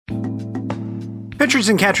Pitchers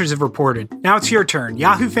and catchers have reported. Now it's your turn.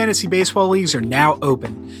 Yahoo Fantasy Baseball Leagues are now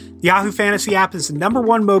open. The Yahoo Fantasy app is the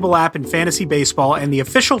 #1 mobile app in fantasy baseball and the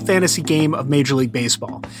official fantasy game of Major League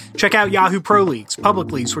Baseball. Check out Yahoo Pro Leagues,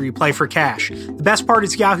 public leagues where you play for cash. The best part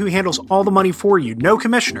is Yahoo handles all the money for you, no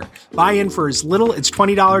commissioner. Buy in for as little as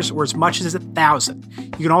 $20 or as much as $1,000.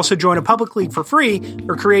 You can also join a public league for free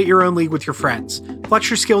or create your own league with your friends.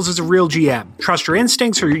 Flex your skills as a real GM. Trust your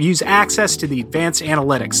instincts or use access to the advanced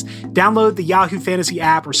analytics. Download the Yahoo Fantasy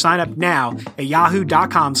app or sign up now at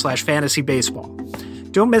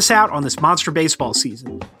yahoo.com/fantasybaseball. Don't miss out on this monster baseball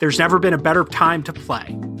season. There's never been a better time to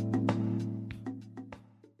play.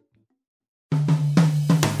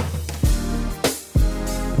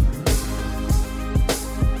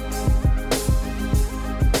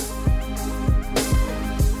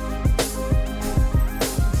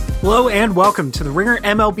 Hello and welcome to the Ringer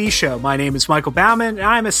MLB show. My name is Michael Bauman and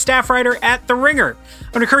I'm a staff writer at The Ringer. I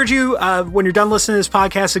would encourage you, when you're done listening to this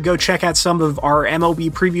podcast, to go check out some of our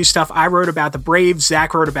MLB preview stuff. I wrote about the Braves.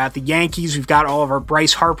 Zach wrote about the Yankees. We've got all of our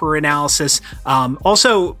Bryce Harper analysis.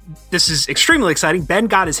 Also, this is extremely exciting. Ben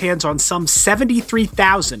got his hands on some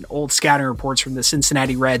 73,000 old scouting reports from the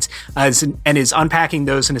Cincinnati Reds and is unpacking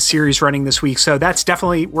those in a series running this week. So that's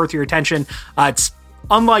definitely worth your attention. It's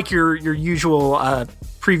unlike your usual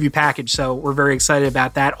preview package, so we're very excited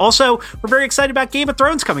about that. Also, we're very excited about Game of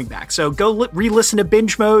Thrones coming back, so go re-listen to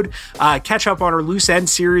Binge Mode, catch up on our Loose End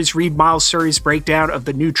series, read Miles Surrey's breakdown of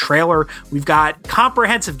the new trailer. We've got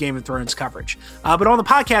comprehensive Game of Thrones coverage. But on the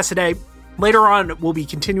podcast today, later on, we'll be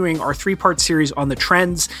continuing our 3-part series on the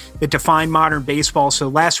trends that define modern baseball. So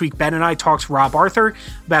last week, Ben and I talked to Rob Arthur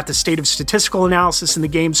about the state of statistical analysis in the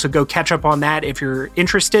game, so go catch up on that if you're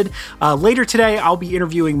interested. Later today, I'll be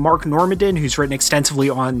interviewing Marc Normandin, who's written extensively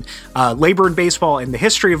on labor in baseball and the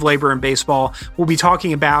history of labor in baseball. We'll be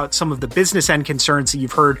talking about some of the business end concerns that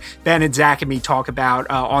you've heard Ben and Zach and me talk about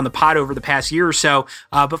on the pod over the past year or so.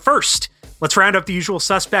 But first, let's round up the usual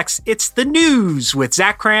suspects. It's the news with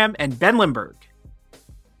Zach Cram and Ben Lindbergh.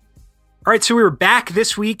 All right, so we were back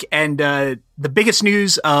this week, and the biggest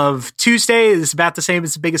news of Tuesday is about the same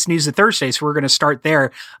as the biggest news of Thursday, so we're going to start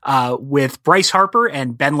there with Bryce Harper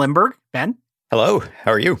and Ben Lindbergh. Ben? Hello,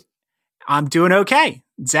 how are you? I'm doing okay.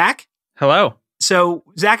 Zach? Hello. So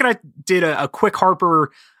Zach and I did a quick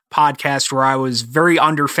Harper podcast where I was very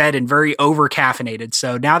underfed and very over-caffeinated.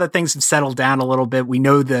 So now that things have settled down a little bit, we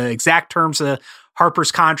know the exact terms of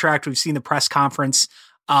Harper's contract. We've seen the press conference.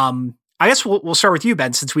 I guess we'll start with you,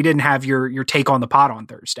 Ben, since we didn't have your take on the pod on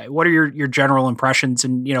Thursday. What are your general impressions,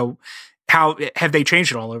 and how have they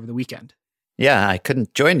changed it all over the weekend? Yeah, I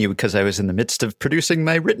couldn't join you because I was in the midst of producing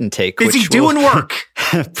my written take. Busy doing work.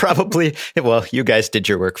 Probably. Well, you guys did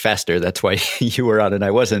your work faster. That's why you were on and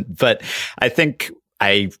I wasn't. But I think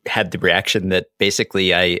I had the reaction that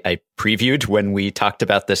basically I previewed when we talked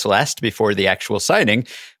about this last before the actual signing,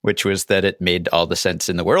 which was that it made all the sense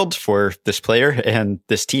in the world for this player and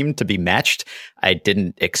this team to be matched. I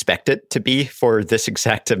didn't expect it to be for this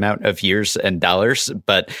exact amount of years and dollars,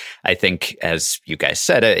 but I think, as you guys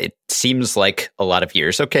said, it seems like a lot of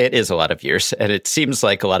years. Okay, it is a lot of years, and it seems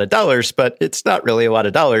like a lot of dollars, but it's not really a lot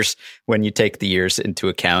of dollars when you take the years into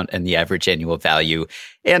account and the average annual value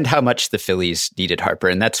and how much the Phillies needed Harper.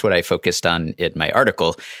 And that's what I focused on in my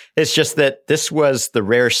article. It's just that this was the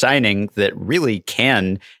rare signing that really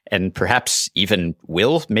can and perhaps even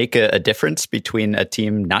will make a difference between a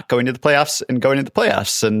team not going to the playoffs and going to the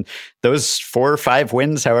playoffs. And those 4 or 5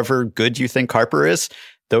 wins, however good you think Harper is,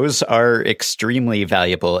 those are extremely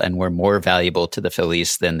valuable and were more valuable to the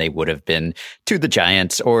Phillies than they would have been to the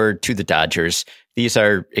Giants or to the Dodgers. These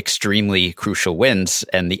are extremely crucial wins,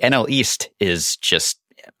 and the NL East is just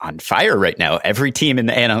on fire right now. Every team in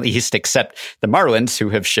the NL East except the Marlins, who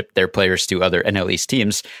have shipped their players to other NL East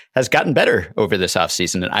teams, has gotten better over this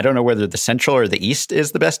offseason. And I don't know whether the Central or the East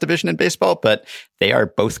is the best division in baseball, but they are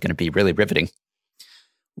both going to be really riveting.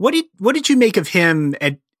 What did you make of him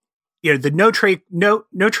at the no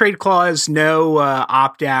trade clause, no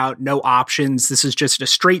opt out, no options? This is just a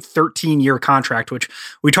straight 13-year contract, which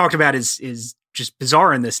we talked about is just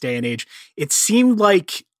bizarre in this day and age. It seemed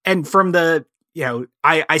like, and from the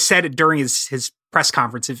I said it during his press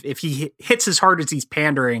conference, if he hits as hard as he's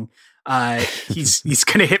pandering, he's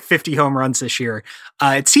going to hit 50 home runs this year.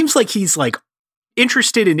 It seems like he's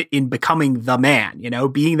interested in becoming the man,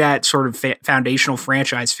 being that sort of foundational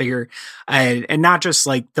franchise figure, and not just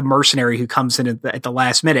like the mercenary who comes in at the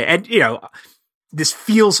last minute. And, this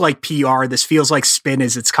feels like PR. This feels like spin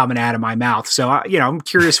as it's coming out of my mouth. So, I'm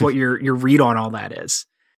curious what your read on all that is.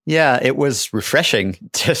 Yeah, it was refreshing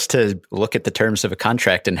just to look at the terms of a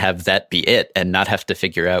contract and have that be it and not have to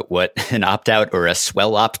figure out what an opt-out or a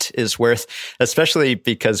swell opt is worth, especially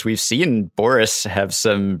because we've seen Boris have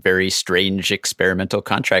some very strange experimental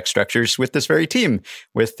contract structures with this very team,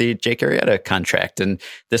 with the Jake Arrieta contract. And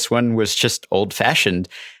this one was just old-fashioned.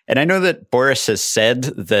 And I know that Boris has said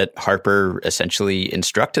that Harper essentially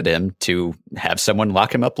instructed him to have someone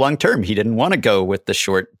lock him up long term. He didn't want to go with the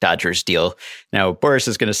short Dodgers deal. Now, Boris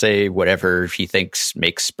is going to say whatever he thinks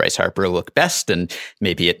makes Bryce Harper look best. And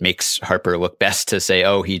maybe it makes Harper look best to say,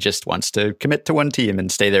 oh, he just wants to commit to one team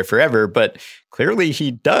and stay there forever. But clearly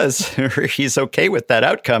he does, or he's okay with that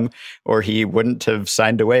outcome, or he wouldn't have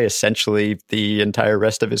signed away essentially the entire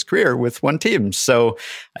rest of his career with one team. So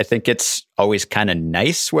I think it's always kind of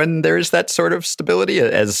nice when there's that sort of stability.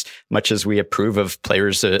 As much as we approve of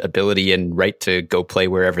players' ability and right to go play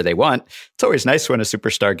wherever they want, it's always nice when a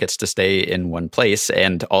superstar gets to stay in one place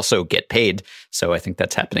and also get paid. So I think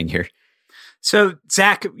that's happening here. So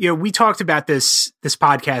Zach, we talked about this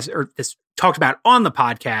podcast, or this talked about on the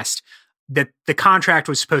podcast, that the contract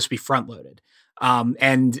was supposed to be front loaded.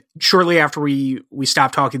 And shortly after we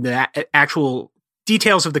stopped talking, the actual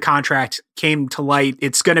details of the contract came to light.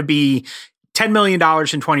 It's going to be $10 million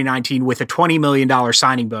in 2019 with a $20 million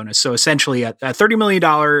signing bonus. So essentially a $30 million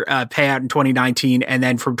payout in 2019. And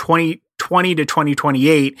then from 2020 to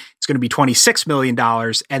 2028, it's going to be $26 million.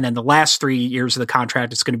 And then the last 3 years of the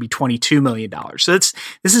contract, it's going to be $22 million. So this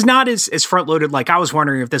is not as front loaded. Like I was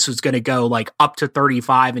wondering if this was going to go like up to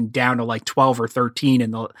 35 and down to like 12 or 13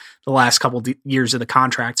 in the last couple years of the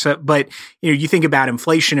contract. So, but you think about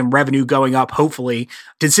inflation and revenue going up, hopefully.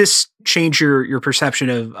 Does this change your perception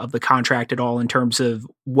of the contract at all in terms of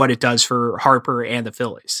what it does for Harper and the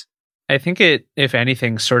Phillies? I think it, if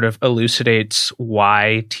anything, sort of elucidates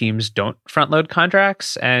why teams don't front load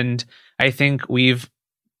contracts. And I think we've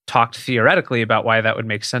talked theoretically about why that would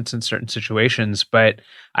make sense in certain situations. But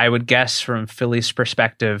I would guess from Philly's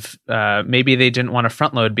perspective, maybe they didn't want to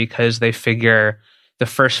front load because they figure the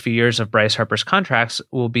first few years of Bryce Harper's contracts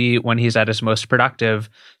will be when he's at his most productive.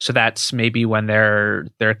 So that's maybe when their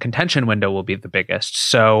contention window will be the biggest.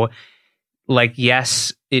 So like,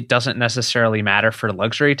 yes, it doesn't necessarily matter for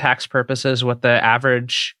luxury tax purposes what the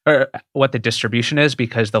average or what the distribution is,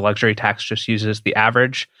 because the luxury tax just uses the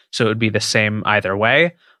average. So it would be the same either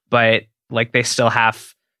way. But like, they still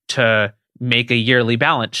have to make a yearly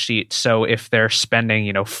balance sheet. So if they're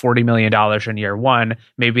spending, $40 million in year one,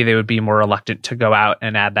 maybe they would be more reluctant to go out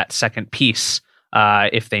and add that second piece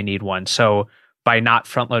if they need one. So by not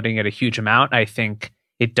front loading it a huge amount, I think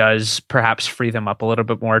it does perhaps free them up a little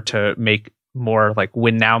bit more to make more like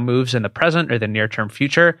win now moves in the present or the near term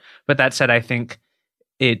future. But that said, I think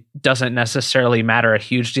it doesn't necessarily matter a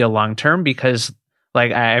huge deal long term, because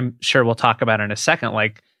like I'm sure we'll talk about in a second,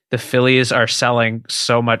 like the Phillies are selling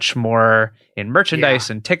so much more in merchandise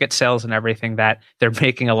and ticket sales and everything that they're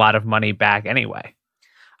making a lot of money back anyway.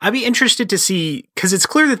 I'd be interested to see, because it's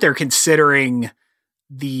clear that they're considering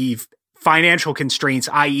the financial constraints,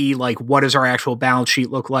 i.e. like what does our actual balance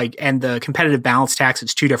sheet look like, and the competitive balance tax.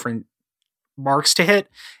 It's two different marks to hit.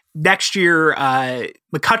 Next year,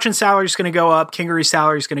 McCutcheon's salary is going to go up, Kingery's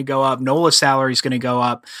salary is going to go up, Nola's salary is going to go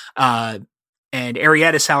up, and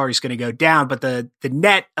Arrieta's salary is going to go down. But the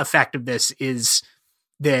net effect of this is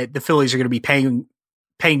that the Phillies are going to be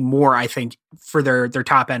paying more, I think, for their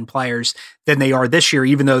top end players than they are this year,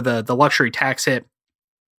 even though the luxury tax hit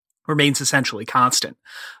remains essentially constant.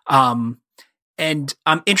 And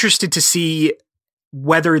I'm interested to see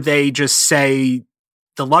whether they just say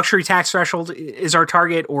the luxury tax threshold is our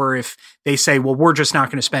target, or if they say, well, we're just not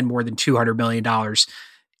going to spend more than $200 million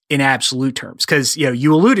in absolute terms. Because,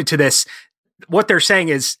 you alluded to this. What they're saying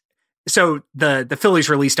is, so the Phillies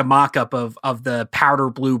released a mock-up of the powder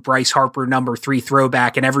blue Bryce Harper number 3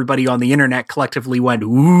 throwback, and everybody on the internet collectively went,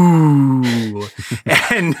 ooh.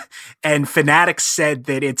 and Fanatics said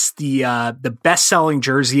that it's the best-selling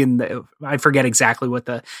jersey I forget exactly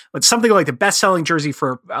but something like the best-selling jersey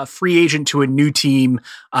for a free agent to a new team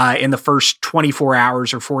in the first 24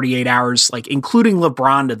 hours or 48 hours, like including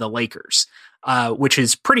LeBron to the Lakers, which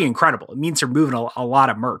is pretty incredible. It means they're moving a lot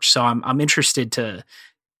of merch. So I'm interested to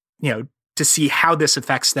see how this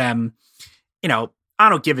affects them. I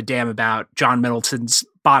don't give a damn about John Middleton's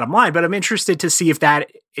bottom line, but I'm interested to see if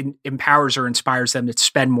that empowers or inspires them to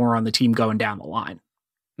spend more on the team going down the line.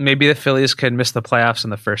 Maybe the Phillies could miss the playoffs in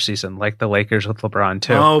the first season, like the Lakers with LeBron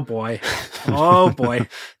too. Oh boy.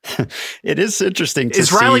 It is interesting to see.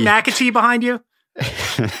 Is Riley McAtee behind you?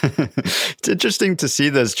 It's interesting to see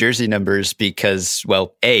those jersey numbers because,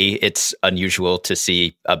 well, A, it's unusual to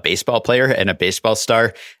see a baseball player and a baseball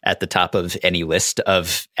star at the top of any list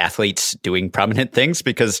of athletes doing prominent things,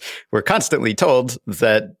 because we're constantly told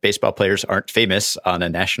that baseball players aren't famous on a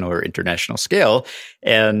national or international scale.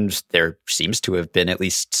 And there seems to have been at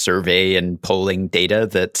least survey and polling data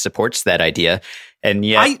that supports that idea. And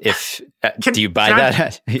yet, do you buy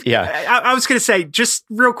that? Yeah. I was going to say, just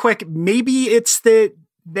real quick, maybe it's that,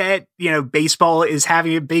 baseball is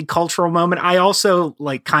having a big cultural moment. I also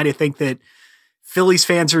kind of think that Phillies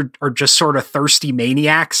fans are just sort of thirsty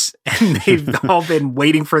maniacs, and they've all been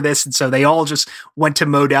waiting for this. And so they all just went to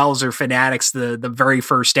Modell's or Fanatics the very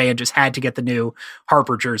first day and just had to get the new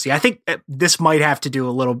Harper jersey. I think this might have to do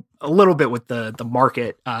a little bit with the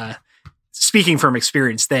market, speaking from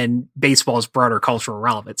experience, than baseball's broader cultural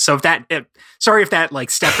relevance. So sorry if that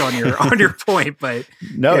stepped on your point, but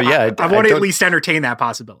no, I want to at least entertain that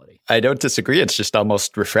possibility. I don't disagree. It's just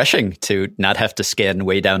almost refreshing to not have to scan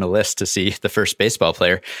way down a list to see the first baseball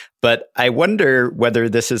player. But I wonder whether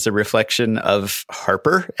this is a reflection of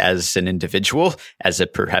Harper as an individual, as a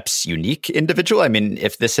perhaps unique individual. I mean,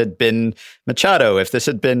 if this had been Machado, if this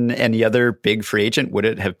had been any other big free agent, would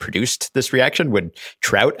it have produced this reaction? Would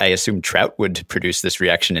Trout, I assume Trout would produce this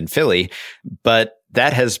reaction in Philly, but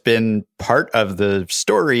that has been part of the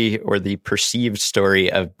story, or the perceived story,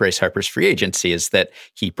 of Bryce Harper's free agency, is that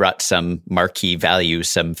he brought some marquee value,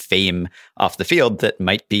 some fame off the field that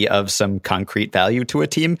might be of some concrete value to a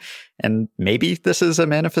team. And maybe this is a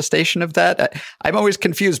manifestation of that. I'm always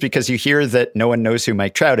confused because you hear that no one knows who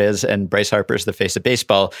Mike Trout is and Bryce Harper is the face of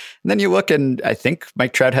baseball. And then you look and I think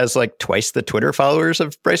Mike Trout has twice the Twitter followers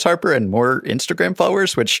of Bryce Harper and more Instagram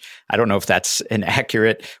followers, which I don't know if that's an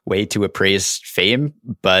accurate way to appraise fame,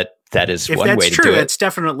 but that is one way to do it. If that's true, it's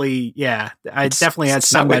definitely, it definitely has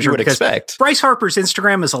some measure, because expect. Bryce Harper's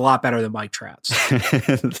Instagram is a lot better than Mike Trout's,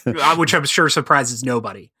 which I'm sure surprises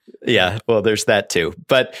nobody. Yeah, well, there's that too.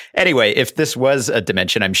 But anyway, if this was a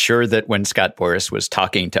dimension, I'm sure that when Scott Boras was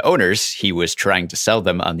talking to owners, he was trying to sell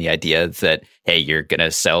them on the idea that, hey, you're going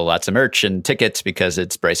to sell lots of merch and tickets because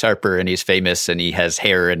it's Bryce Harper and he's famous and he has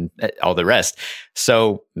hair and all the rest.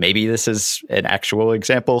 So maybe this is an actual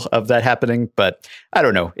example of that happening, but I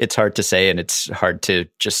don't know. It's hard to say, and it's hard to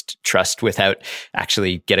just trust without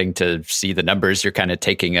actually getting to see the numbers. You're kind of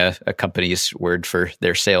taking a company's word for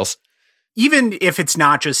their sales. Even if it's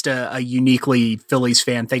not just a uniquely Phillies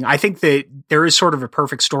fan thing, I think that there is sort of a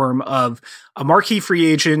perfect storm of a marquee free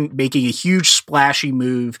agent making a huge splashy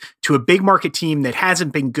move to a big market team that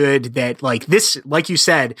hasn't been good. That this, like you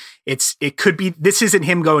said, it could be, this isn't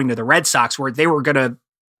him going to the Red Sox where they were going to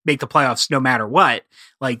make the playoffs no matter what.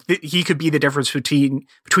 He could be the difference between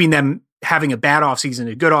them having a bad offseason,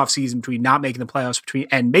 a good offseason, between not making the playoffs,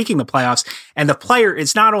 and making the playoffs. And the player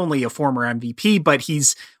is not only a former MVP, but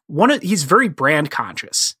he's very brand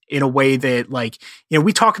conscious in a way that,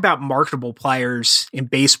 we talk about marketable players in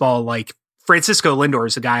baseball. Francisco Lindor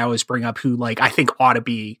is a guy I always bring up who, I think ought to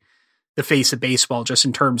be the face of baseball just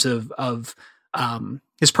in terms of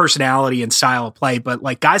his personality and style of play. But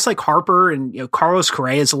guys like Harper and Carlos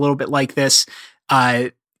Correa is a little bit like this.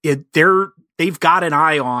 They've got an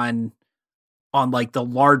eye on the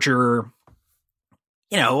larger,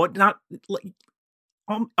 not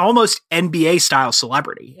almost NBA style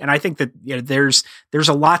celebrity. And I think that, there's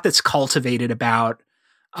a lot that's cultivated about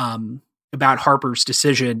Harper's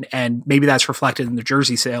decision, and maybe that's reflected in the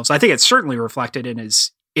jersey sales. I think it's certainly reflected in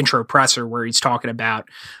his intro presser where he's talking about,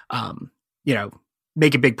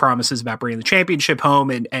 making big promises about bringing the championship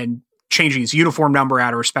home and changing his uniform number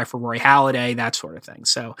out of respect for Roy Halladay, that sort of thing.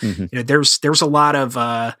 So, there's a lot of,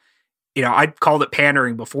 I'd called it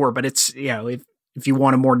pandering before, but it's, if you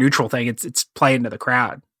want a more neutral thing, it's playing to the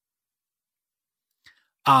crowd.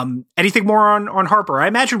 Anything more on Harper? I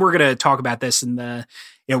imagine we're going to talk about this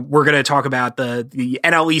we're going to talk about the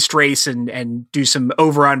NL East race and do some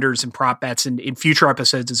over-unders and prop bets in future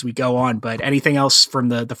episodes as we go on. But anything else from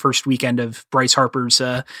the first weekend of Bryce Harper's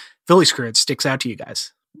Phillies career that sticks out to you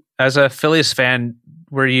guys? As a Phillies fan,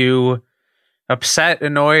 were you upset,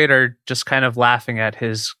 annoyed, or just kind of laughing at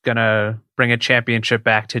his gonna bring a championship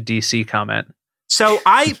back to DC comment? So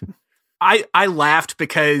I laughed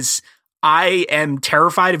because I am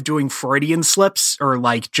terrified of doing Freudian slips or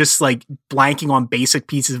just blanking on basic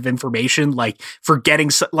pieces of information,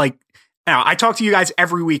 forgetting I talk to you guys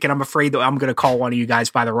every week and I'm afraid that I'm going to call one of you guys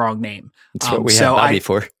by the wrong name. That's what we have Bobby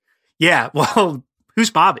for. Yeah. Well,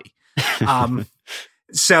 who's Bobby?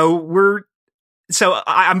 So So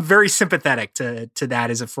I'm very sympathetic to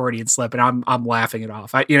that as a Freudian slip, and I'm laughing it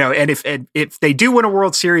off. And if they do win a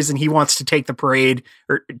World Series and he wants to take the parade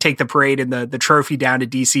and the trophy down to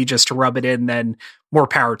DC just to rub it in, then more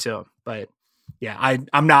power to him. But yeah,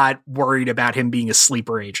 I'm not worried about him being a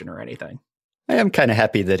sleeper agent or anything. I am kind of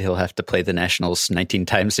happy that he'll have to play the Nationals 19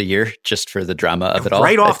 times a year just for the drama of it all.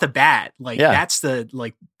 Right off the bat, that's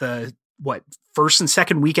the first and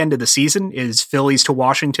second weekend of the season is Phillies to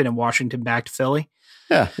Washington and Washington back to Philly.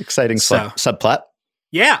 Yeah, exciting subplot.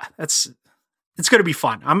 Yeah, it's going to be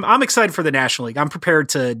fun. I'm excited for the National League. I'm prepared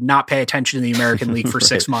to not pay attention to the American League for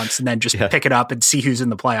 6 months and then just pick it up and see who's in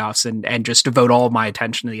the playoffs and just devote all of my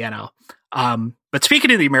attention to the NL. But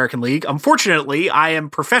speaking of the American League, unfortunately, I am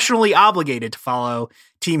professionally obligated to follow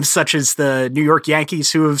teams such as the New York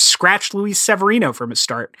Yankees, who have scratched Luis Severino from his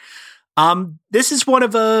start. This is one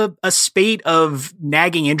of a spate of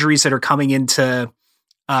nagging injuries that are coming into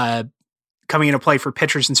play for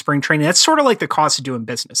pitchers in spring training. That's sort of like the cost of doing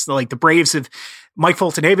business. Like the Braves have Mike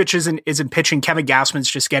Foltynewicz isn't pitching. Kevin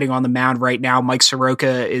Gausman's just getting on the mound right now. Mike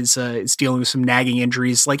Soroka is dealing with some nagging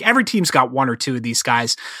injuries. Like every team's got one or two of these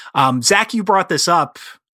guys. Zach, you brought this up.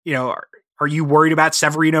 Are you worried about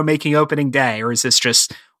Severino making opening day, or is this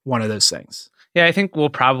just one of those things? Yeah, I think we'll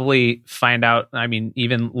probably find out. I mean,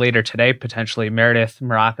 even later today, potentially. Meredith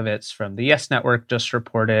Marakovitz from the Yes Network just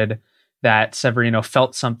reported that Severino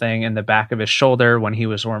felt something in the back of his shoulder when he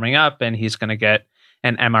was warming up, and he's going to get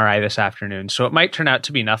an MRI this afternoon. So it might turn out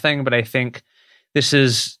to be nothing, but I think this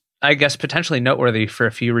is, I guess, potentially noteworthy for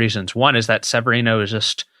a few reasons. One is that Severino is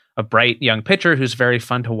just a bright young pitcher who's very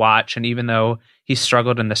fun to watch. And even though he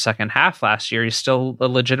struggled in the second half last year, he's still a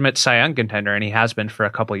legitimate Cy Young contender, and he has been for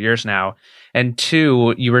a couple of years now. And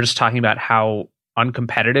two, you were just talking about how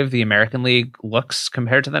uncompetitive the American League looks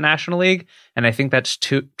compared to the National League. And I think that's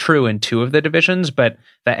true in two of the divisions, but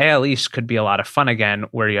the AL East could be a lot of fun again,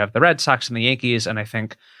 where you have the Red Sox and the Yankees. And I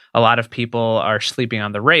think a lot of people are sleeping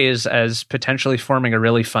on the Rays as potentially forming a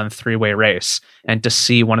really fun three-way race. And to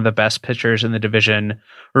see one of the best pitchers in the division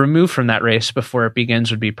removed from that race before it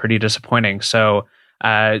begins would be pretty disappointing. So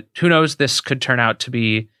who knows, this could turn out to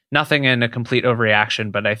be nothing and a complete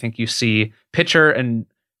overreaction, but I think you see pitcher and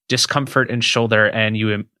discomfort in shoulder, and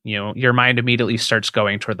your mind immediately starts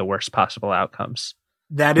going toward the worst possible outcomes.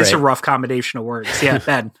 That is a rough combination of words. Yeah,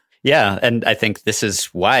 Ben. Yeah, and I think this is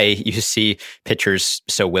why you see pitchers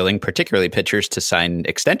so willing, particularly pitchers, to sign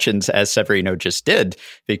extensions, as Severino just did,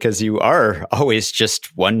 because you are always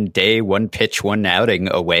just one day, one pitch, one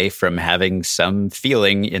outing away from having some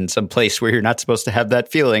feeling in some place where you're not supposed to have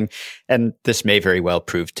that feeling. And this may very well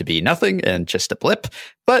prove to be nothing and just a blip.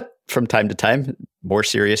 But from time to time, more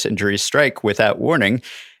serious injuries strike without warning.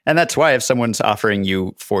 And that's why if someone's offering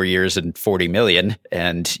you 4 years and $40 million,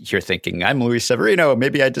 and you're thinking, I'm Luis Severino,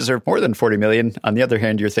 maybe I deserve more than $40 million. On the other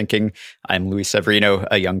hand, you're thinking, I'm Luis Severino,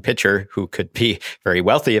 a young pitcher who could be very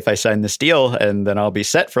wealthy if I sign this deal, and then I'll be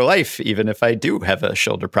set for life, even if I do have a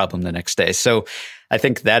shoulder problem the next day. So I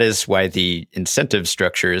think that is why the incentive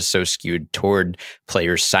structure is so skewed toward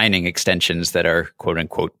players signing extensions that are quote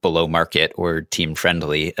unquote below market or team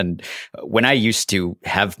friendly. And when I used to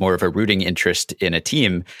have more of a rooting interest in a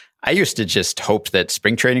team, I used to just hope that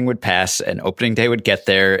spring training would pass and opening day would get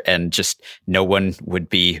there and just no one would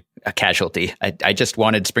be a casualty. I just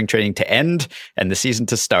wanted spring training to end and the season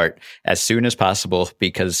to start as soon as possible,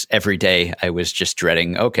 because every day I was just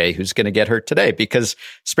dreading, okay, who's going to get hurt today? Because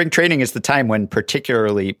spring training is the time when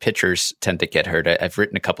particularly pitchers tend to get hurt. I've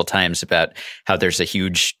written a couple times about how there's a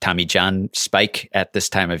huge Tommy John spike at this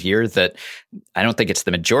time of year that I don't think it's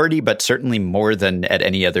the majority, but certainly more than at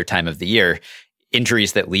any other time of the year.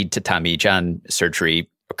 Injuries that lead to Tommy John surgery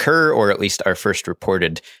occur, or at least are first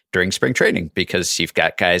reported during spring training, because you've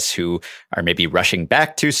got guys who are maybe rushing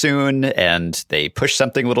back too soon and they push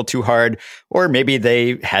something a little too hard, or maybe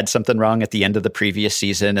they had something wrong at the end of the previous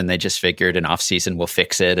season and they just figured an off season will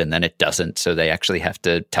fix it, and then it doesn't. So they actually have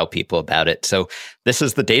to tell people about it. So this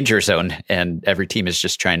is the danger zone, and every team is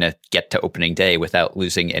just trying to get to opening day without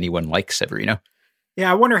losing anyone like Severino. Yeah,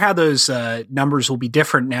 I wonder how those numbers will be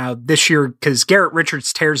different now this year, because Garrett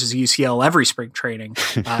Richards tears his UCL every spring training.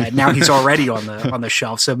 Now he's already on the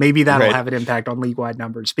shelf, so maybe that'll have an impact on league-wide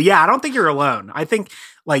numbers. But yeah, I don't think you're alone. I think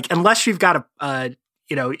unless you've got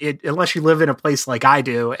unless you live in a place like I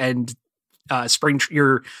do, and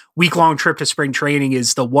your week-long trip to spring training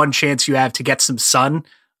is the one chance you have to get some sun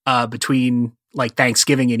between like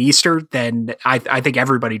Thanksgiving and Easter, then I think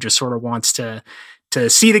everybody just sort of wants to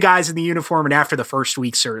see the guys in the uniform. And after the first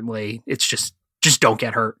week, certainly it's just don't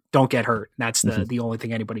get hurt. Don't get hurt. That's the only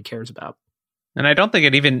thing anybody cares about. And I don't think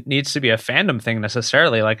it even needs to be a fandom thing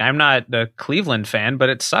necessarily. Like, I'm not a Cleveland fan, but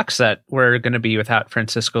it sucks that we're going to be without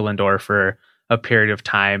Francisco Lindor for a period of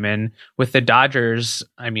time. And with the Dodgers,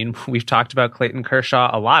 I mean, we've talked about Clayton Kershaw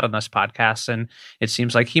a lot on this podcast, and it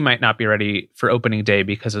seems like he might not be ready for opening day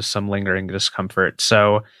because of some lingering discomfort.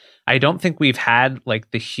 So I don't think we've had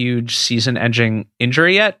like the huge season-ending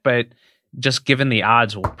injury yet, but just given the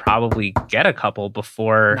odds, we'll probably get a couple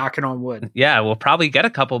before... Knocking on wood. Yeah, we'll probably get a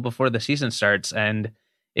couple before the season starts, and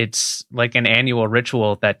it's like an annual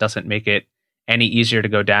ritual that doesn't make it any easier to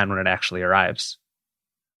go down when it actually arrives.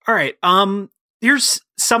 All right. Here's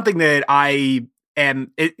something that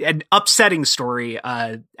an upsetting story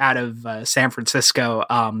out of San Francisco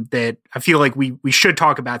that I feel like we should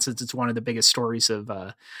talk about since it's one of the biggest stories of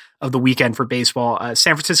the weekend for baseball.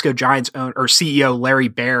 San Francisco Giants CEO Larry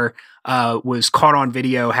Baer was caught on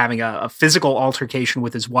video having a physical altercation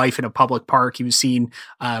with his wife in a public park. He was seen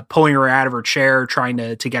pulling her out of her chair, trying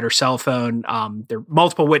to get her cell phone. There are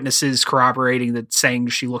multiple witnesses corroborating that, saying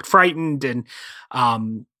she looked frightened,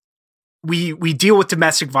 and we deal with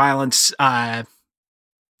domestic violence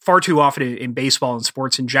far too often in baseball and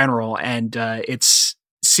sports in general, and it's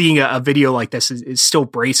seeing a video like this is still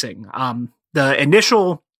bracing. The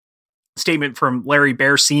initial statement from Larry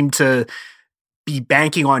Baer seemed to be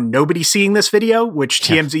banking on nobody seeing this video, which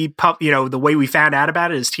TMZ, the way we found out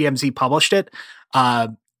about it is TMZ published it.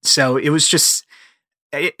 So it was just,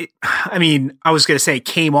 I mean, I was going to say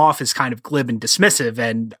came off as kind of glib and dismissive,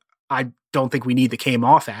 and I don't think we need the came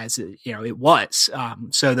off as, it was.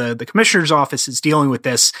 So the commissioner's office is dealing with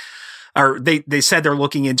this, or they said they're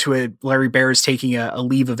looking into it. Larry Baer is taking a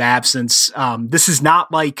leave of absence. This is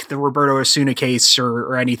not like the Roberto Osuna case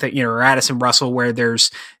or anything, or Addison Russell, where there's,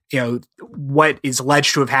 what is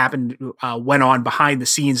alleged to have happened went on behind the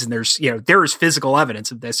scenes. And there's, there is physical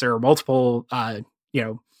evidence of this. There are multiple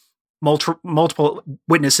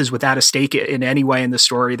witnesses without a stake in any way in the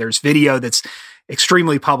story. There's video that's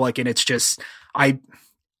extremely public, and it's just, I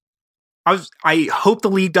hope the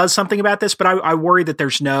league does something about this, but I worry that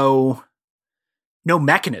there's no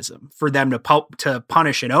mechanism for them to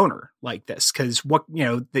punish an owner like this. Cause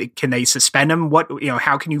can they suspend him?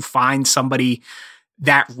 How can you find somebody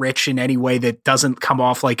that rich in any way that doesn't come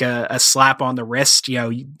off like a slap on the wrist?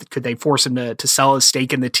 Could they force him to sell his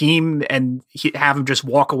stake in the team and have him just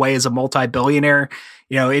walk away as a multi-billionaire?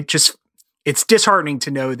 It's disheartening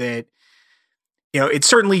to know that, it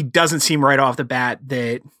certainly doesn't seem right off the bat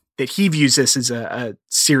that he views this as a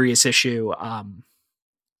serious issue. I'm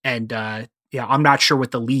not sure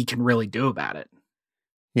what the league can really do about it.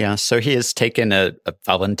 Yeah, so he has taken a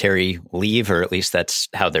voluntary leave, or at least that's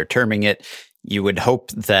how they're terming it. You would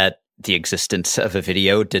hope that the existence of a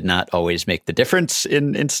video did not always make the difference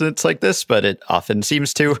in incidents like this, but it often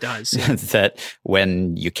seems to. It does, yeah. That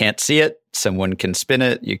when you can't see it, someone can spin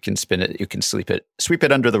it, you can sweep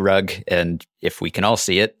it under the rug. And if we can all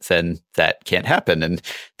see it, then that can't happen. And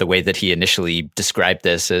the way that he initially described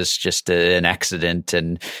this as just an accident,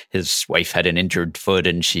 and his wife had an injured foot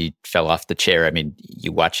and she fell off the chair. I mean,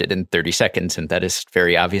 you watch it in 30 seconds and that is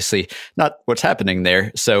very obviously not what's happening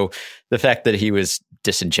there. So the fact that he was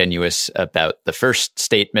disingenuous about the first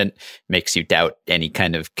statement makes you doubt any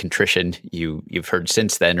kind of contrition you've heard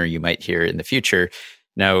since then, or you might hear in the future.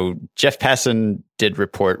 Now, Jeff Passan did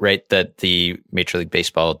report, right, that the Major League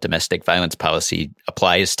Baseball domestic violence policy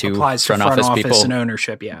applies to front office people and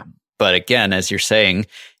ownership. Yeah. But again, as you're saying,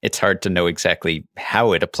 it's hard to know exactly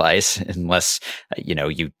how it applies unless,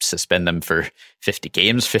 you suspend them for 15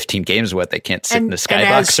 games, what they can't sit in the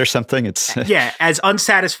skybox or something. It's as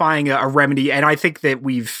unsatisfying a remedy. And I think that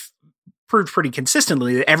we've proved pretty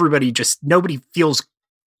consistently that nobody feels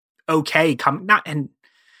okay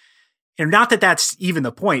not that that's even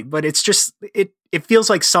the point, but it's just, it feels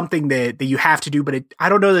like something that you have to do, but I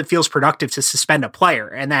don't know that it feels productive to suspend a player.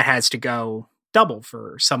 And that has to go double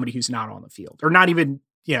for somebody who's not on the field or not even,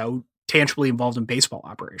 tangibly involved in baseball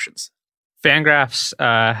operations. Fangraphs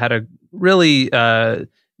had a really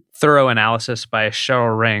thorough analysis by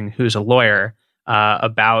Cheryl Ring, who's a lawyer,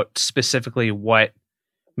 about specifically what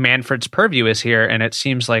Manfred's purview is here. And it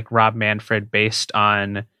seems like Rob Manfred, based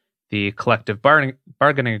on the collective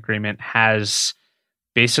bargaining agreement, has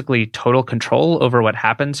basically total control over what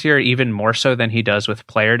happens here, even more so than he does with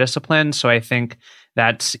player discipline. So I think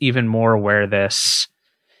that's even more where this,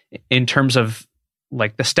 in terms of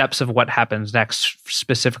like the steps of what happens next,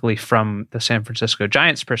 specifically from the San Francisco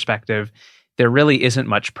Giants perspective, there really isn't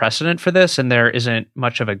much precedent for this, and there isn't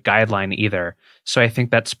much of a guideline either. So I think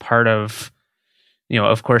that's part of,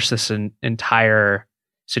 of course, this entire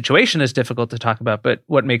situation is difficult to talk about, but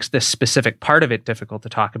what makes this specific part of it difficult to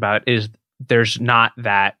talk about is there's not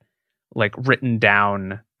that like written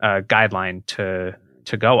down guideline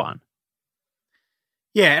to go on.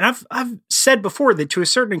 Yeah, and I've said before that to a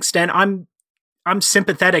certain extent, I'm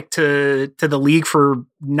sympathetic to the league for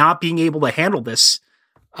not being able to handle this,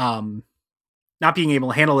 in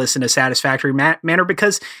a satisfactory manner,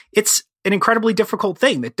 because it's an incredibly difficult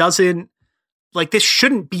thing that doesn't, like, this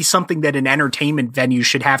shouldn't be something that an entertainment venue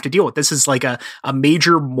should have to deal with. This is like a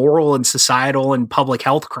major moral and societal and public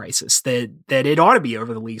health crisis that it ought to be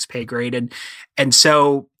over the league's pay grade. And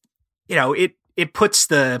so, it puts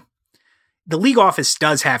the league office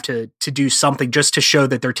does have to do something just to show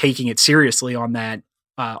that they're taking it seriously on that,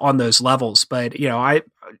 on those levels. But,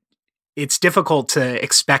 it's difficult to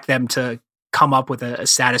expect them to come up with a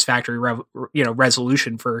satisfactory,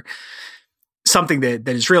 resolution for something that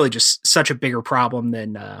is really just such a bigger problem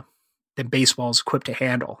than baseball is equipped to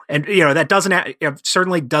handle. And, that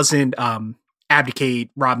certainly doesn't abdicate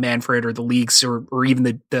Rob Manfred or the leagues or even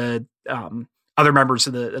the other members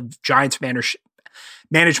of the Giants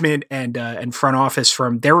management and front office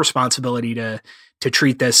from their responsibility to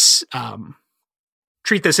treat this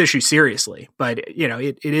issue seriously. But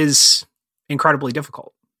it is incredibly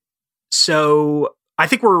difficult. So I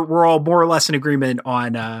think we're all more or less in agreement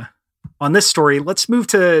on this story. Let's move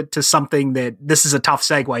to something that this is a tough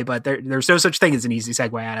segue, but there's no such thing as an easy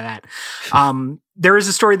segue out of that. There is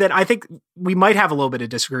a story that I think we might have a little bit of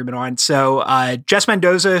disagreement on. So Jess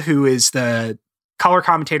Mendoza, who is the color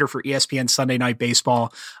commentator for ESPN Sunday Night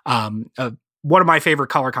Baseball, one of my favorite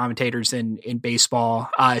color commentators in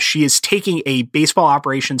baseball. She is taking a baseball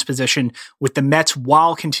operations position with the Mets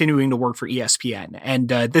while continuing to work for ESPN. And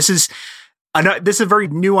this is a very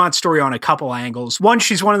nuanced story on a couple angles. One,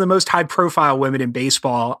 she's one of the most high profile women in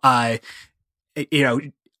baseball. On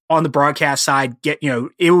the broadcast side,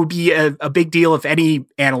 it would be a big deal if any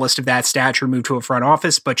analyst of that stature moved to a front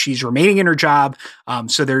office, but she's remaining in her job.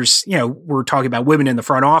 So there's, we're talking about women in the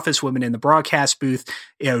front office, women in the broadcast booth,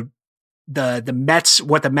 the Mets,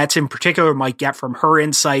 what the Mets in particular might get from her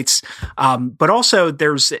insights. But also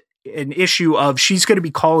there's an issue of she's going to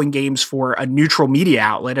be calling games for a neutral media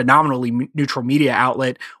outlet, a nominally neutral media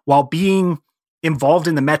outlet, while being involved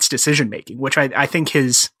in the Mets decision making, which I think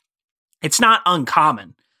it's not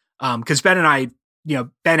uncommon. Because Ben and I,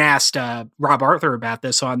 Ben asked Rob Arthur about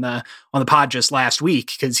this on the pod just last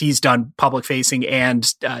week, because he's done public facing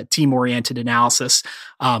and team oriented analysis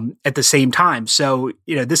at the same time. So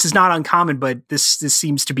this is not uncommon, but this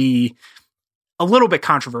seems to be a little bit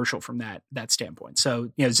controversial from that standpoint.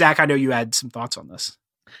 So Zach, I know you had some thoughts on this.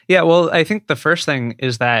 Yeah, well, I think the first thing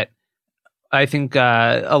is that I think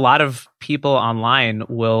a lot of people online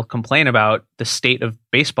will complain about the state of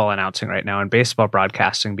baseball announcing right now and baseball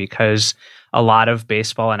broadcasting, because a lot of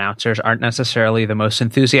baseball announcers aren't necessarily the most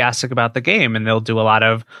enthusiastic about the game, and they'll do a lot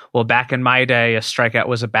of, well, back in my day, a strikeout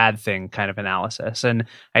was a bad thing kind of analysis. And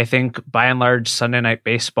I think by and large, Sunday Night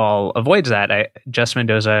Baseball avoids that. Jess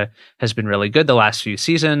Mendoza has been really good the last few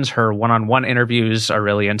seasons. Her one-on-one interviews are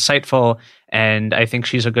really insightful, and I think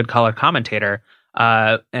she's a good color commentator.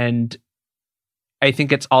 And I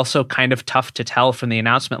think it's also kind of tough to tell from the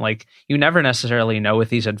announcement. Like, you never necessarily know with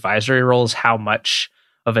these advisory roles how much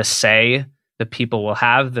of a say the people will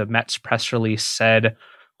have. The Mets press release said,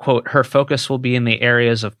 quote, her focus will be in the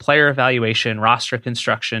areas of player evaluation, roster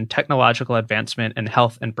construction, technological advancement, and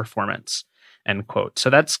health and performance, end quote.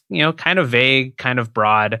 So that's, kind of vague, kind of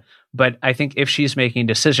broad. But I think if she's making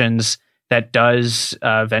decisions that does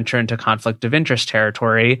venture into conflict of interest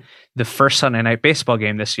territory, the first Sunday Night Baseball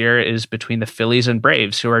game this year is between the Phillies and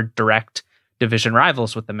Braves, who are direct division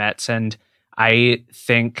rivals with the Mets. And I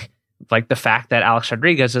think, like, the fact that Alex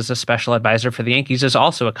Rodriguez is a special advisor for the Yankees is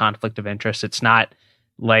also a conflict of interest. It's not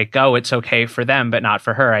like, oh, it's okay for them, but not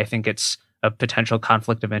for her. I think it's a potential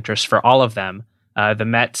conflict of interest for all of them. The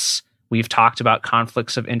Mets, we've talked about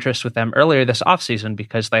conflicts of interest with them earlier this offseason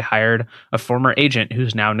because they hired a former agent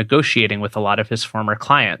who's now negotiating with a lot of his former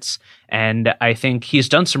clients. And I think he's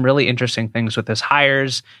done some really interesting things with his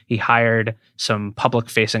hires. He hired some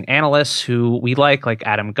public-facing analysts who we like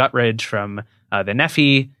Adam Guttridge from the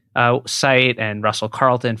Neffy site and Russell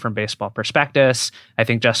Carlton from Baseball Prospectus. I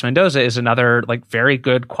think Jess Mendoza is another very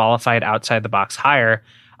good qualified outside the box hire.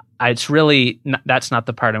 It's really that's not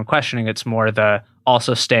the part I'm questioning. It's more the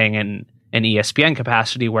also staying in an ESPN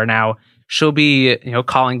capacity where now she'll be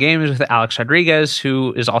calling games with Alex Rodriguez,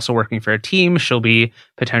 who is also working for a team. She'll be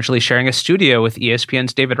potentially sharing a studio with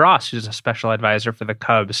ESPN's David Ross, who's a special advisor for the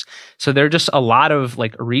Cubs. So there are just a lot of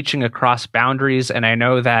reaching across boundaries. And I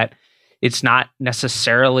know that it's not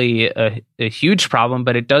necessarily a huge problem,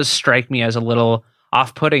 but it does strike me as a little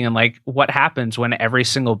off-putting. And what happens when every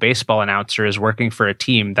single baseball announcer is working for a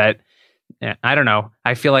team that Yeah, I don't know.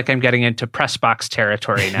 I feel like I'm getting into press box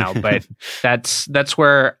territory now, but that's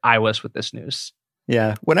where I was with this news.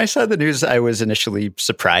 Yeah. When I saw the news, I was initially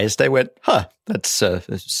surprised. I went, that's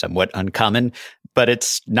somewhat uncommon. But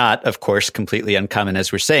it's not, of course, completely uncommon,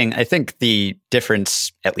 as we're saying. I think the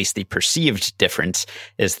difference, at least the perceived difference,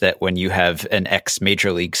 is that when you have an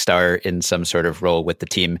ex-major league star in some sort of role with the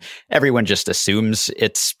team, everyone just assumes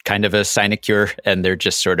it's kind of a sinecure, and they're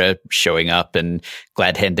just sort of showing up and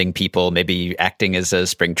glad-handing people, maybe acting as a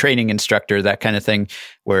spring training instructor, that kind of thing.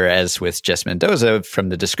 Whereas with Jess Mendoza, from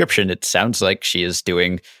the description, it sounds like she is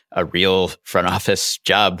doing a real front office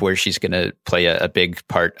job where she's going to play a big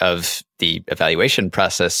part of the evaluation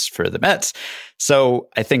process for the Mets. So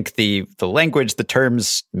I think the language, the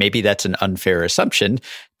terms, maybe that's an unfair assumption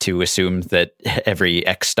to assume that every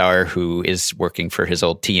ex-star who is working for his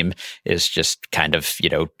old team is just kind of,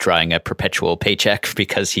 drawing a perpetual paycheck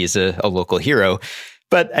because he's a local hero.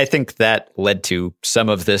 But I think that led to some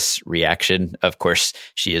of this reaction. Of course,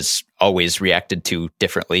 she is always reacted to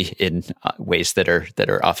differently in ways that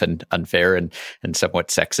are often unfair and somewhat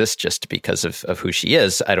sexist just because of who she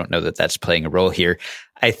is. I don't know that that's playing a role here.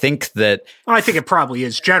 I think that... Well, I think it probably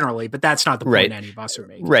is generally, but that's not the point right, any of us are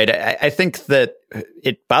making. Right. I think that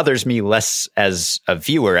it bothers me less as a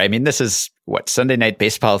viewer. I mean, this is Sunday Night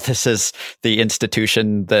Baseball. This is the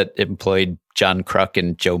institution that employed John Kruk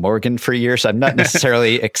and Joe Morgan for years. I'm not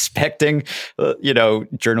necessarily expecting,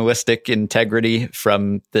 journalistic integrity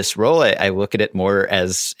from this role. I look at it more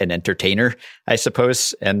as an entertainer, I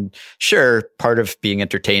suppose. And sure, part of being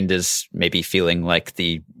entertained is maybe feeling like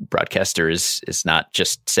the broadcaster is not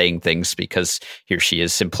just saying things because he or she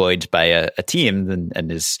is employed by a team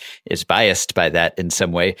and is biased by that in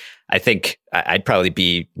some way. I think I'd probably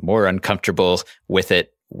be more uncomfortable with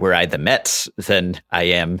it were I the Mets than I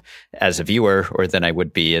am as a viewer, or than I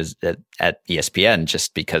would be at ESPN,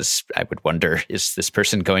 just because I would wonder, is this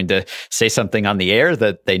person going to say something on the air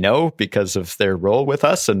that they know because of their role with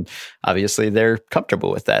us? And obviously they're comfortable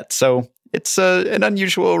with that. So it's an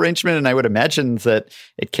unusual arrangement, and I would imagine that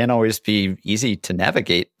it can't always be easy to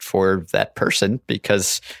navigate for that person,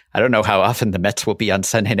 because I don't know how often the Mets will be on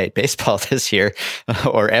Sunday Night Baseball this year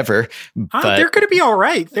or ever. But they're going to be all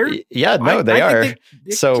right. They are.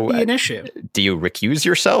 It could be an issue. Do you recuse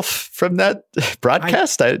yourself from that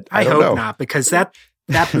broadcast? I hope know. Not, because that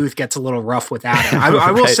booth gets a little rough without it.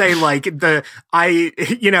 I will say,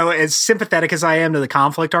 as sympathetic as I am to the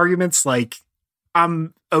conflict arguments,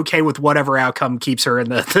 I'm okay with whatever outcome keeps her in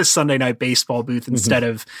the Sunday Night Baseball booth instead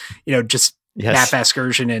of, just Matt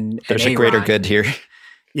Vasgersian and there's A-Rod. a greater good here.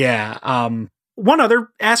 Yeah. One other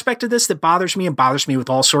aspect of this that bothers me with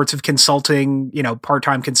all sorts of consulting,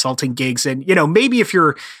 part-time consulting gigs. And, maybe if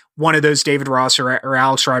you're one of those David Ross or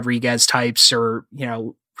Alex Rodriguez types, or,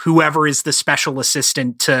 whoever is the special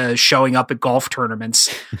assistant to showing up at golf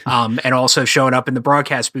tournaments, and also showing up in the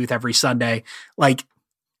broadcast booth every Sunday,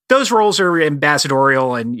 those roles are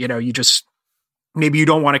ambassadorial, and, you just, maybe you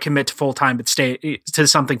don't want to commit to full-time, but stay to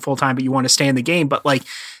something full-time, but you want to stay in the game. But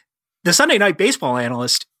the Sunday Night Baseball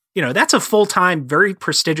analyst, that's a full-time, very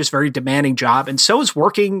prestigious, very demanding job. And so is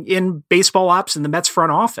working in baseball ops in the Mets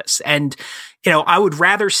front office. And, I would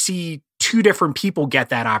rather see two different people get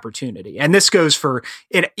that opportunity. And this goes for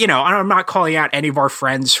it, I'm not calling out any of our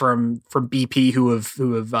friends from BP who have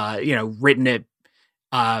written it,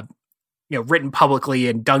 written publicly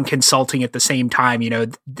and done consulting at the same time.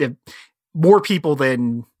 The more people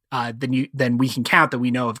than we can count that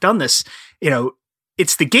we know have done this.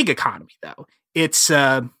 It's the gig economy, though. It's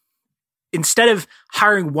instead of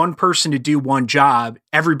hiring one person to do one job,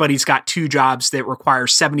 everybody's got two jobs that require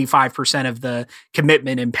 75% of the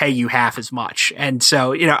commitment and pay you half as much. And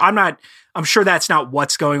so, I'm sure that's not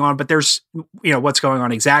what's going on, but there's, what's going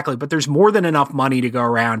on exactly, but there's more than enough money to go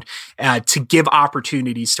around to give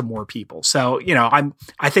opportunities to more people. So,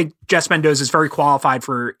 I think Jess Mendoza is very qualified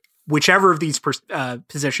for whichever of these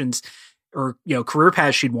positions or, career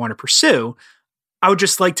paths she'd want to pursue. I would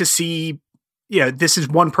just like to see, this is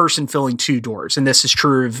one person filling two doors, and this is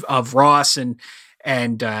true of Ross and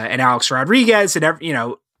Alex Rodriguez, and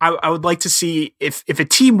I would like to see if a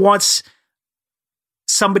team wants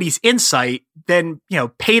somebody's insight, then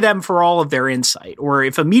pay them for all of their insight, or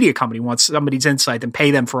if a media company wants somebody's insight, then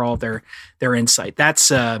pay them for all of their insight. That's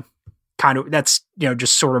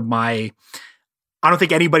just sort of my. I don't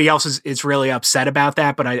think anybody else is really upset about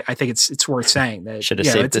that, but I think it's worth saying that. Should have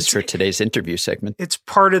saved this for today's interview segment. It's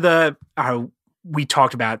part of the, we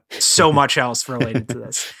talked about so much else related to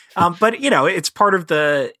this. But it's part of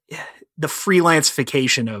the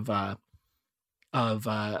freelancification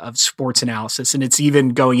of sports analysis, and it's even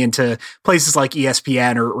going into places like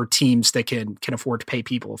ESPN or teams that can afford to pay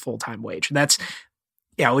people a full-time wage. And that's,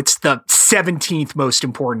 it's the 17th most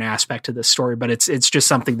important aspect of this story, but it's just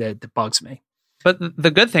something that bugs me. But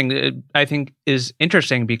the good thing I think is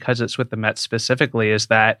interesting, because it's with the Mets specifically, is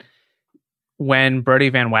that when Brodie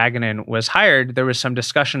Van Wagenen was hired, there was some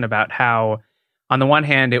discussion about how, on the one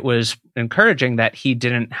hand, it was encouraging that he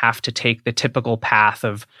didn't have to take the typical path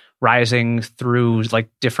of rising through like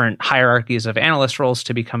different hierarchies of analyst roles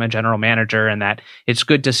to become a general manager, and that it's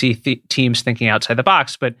good to see teams thinking outside the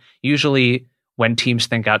box. But usually when teams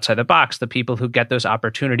think outside the box, the people who get those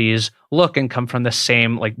opportunities look and come from the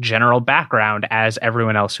same like general background as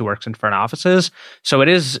everyone else who works in front offices. So it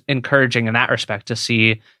is encouraging in that respect to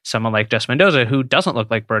see someone like Jess Mendoza, who doesn't look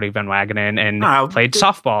like Brodie Van Wagenen and played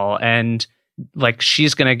softball, and like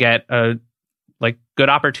she's going to get a good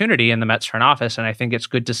opportunity in the Mets front office. And I think it's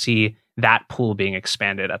good to see that pool being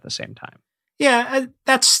expanded at the same time. Yeah,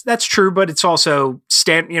 that's true, but it's also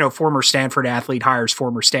former Stanford athlete hires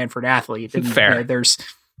former Stanford athlete. And, fair.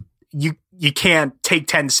 You can't take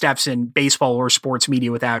 10 steps in baseball or sports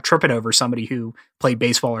media without tripping over somebody who played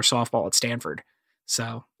baseball or softball at Stanford.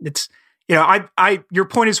 So it's, your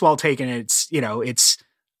point is well taken. It's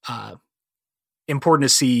important to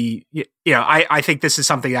see, I think this is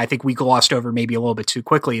something that I think we glossed over maybe a little bit too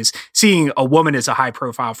quickly, is seeing a woman as a high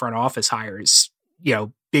profile front office hire is,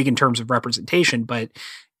 big in terms of representation, but,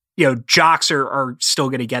 jocks are still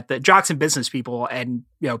going to get the jocks and business people, and,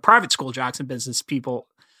 private school jocks and business people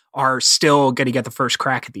are still going to get the first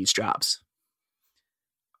crack at these jobs.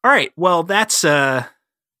 All right. Well, that'll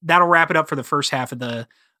wrap it up for the first half of the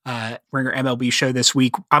Ringer MLB show this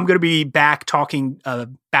week. I'm going to be back talking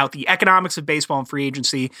about the economics of baseball and free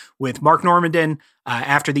agency with Marc Normandin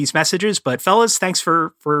after these messages. But fellas, thanks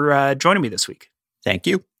for joining me this week. Thank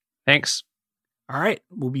you. Thanks. All right.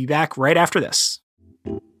 We'll be back right after this.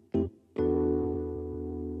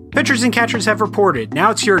 Pitchers and catchers have reported.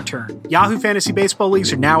 Now it's your turn. Yahoo Fantasy Baseball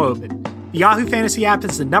Leagues are now open. The Yahoo Fantasy app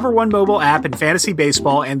is the #1 mobile app in fantasy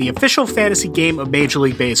baseball and the official fantasy game of Major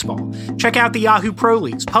League Baseball. Check out the Yahoo Pro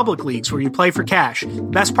Leagues, public leagues where you play for cash. The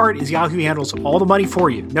best part is Yahoo handles all the money for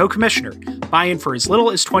you. No commissioner. Buy in for as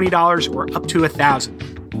little as $20 or up to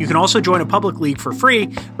 $1,000. You can also join a public league for free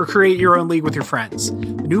or create your own league with your friends. The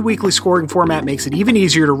new weekly scoring format makes it even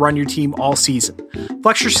easier to run your team all season.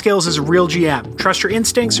 Flex your skills as a real GM. Trust your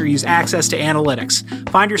instincts or use access to analytics.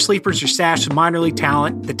 Find your sleepers or stash of minor league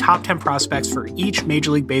talent. The top 10 prospects for each Major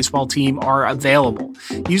League Baseball team are available.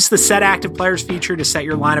 Use the Set Active Players feature to set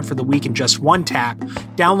your lineup for the week in just one tap.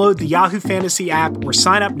 Download the Yahoo Fantasy app or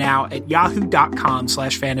sign up now at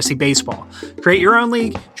yahoo.com/fantasybaseball. Create your own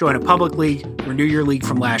league, join a public league, renew your league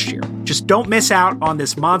from last year. Just don't miss out on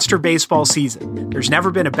this monster baseball season. There's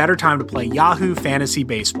never been a better time to play Yahoo Fantasy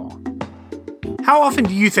Baseball. How often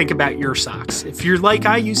do you think about your socks? If you're like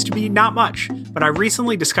I used to be, not much, but I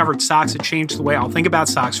recently discovered socks that changed the way I'll think about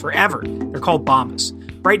socks forever. They're called Bombas.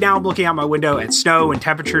 Right now I'm looking out my window at snow and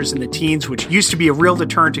temperatures in the teens, which used to be a real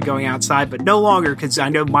deterrent to going outside, but no longer, because I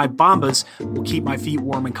know my Bombas will keep my feet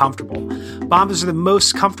warm and comfortable. Bombas are the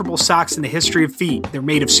most comfortable socks in the history of feet. They're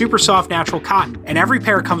made of super soft natural cotton, and every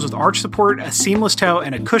pair comes with arch support, a seamless toe,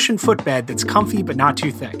 and a cushioned footbed that's comfy but not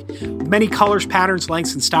too thick. With many colors, patterns,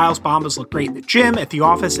 lengths, and styles, Bombas look great at the gym, at the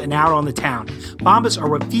office, and out on the town. Bombas are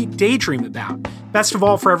what feet daydream about. Best of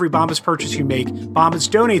all, for every Bombas purchase you make, Bombas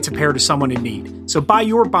donates a pair to someone in need. So buy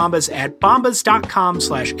your Bombas at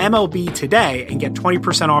bombas.com/MLB today and get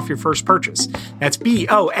 20% off your first purchase. That's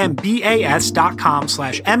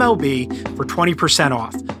BOMBAS.com/MLB for 20%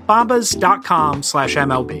 off.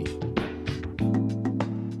 Bombas.com/MLB.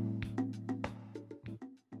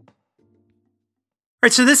 All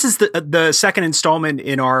right, so this is the second installment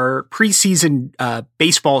in our preseason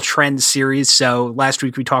baseball trends series. So last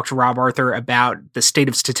week we talked to Rob Arthur about the state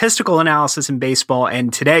of statistical analysis in baseball,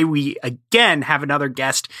 and today we again have another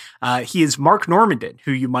guest. He is Marc Normandin,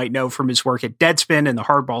 who you might know from his work at Deadspin and the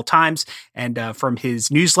Hardball Times, and from his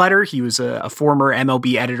newsletter. He was a former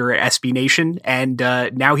MLB editor at SB Nation, and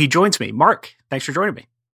now he joins me. Marc, thanks for joining me.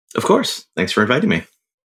 Of course. Thanks for inviting me.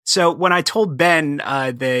 So when I told Ben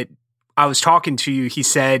that I was talking to you, he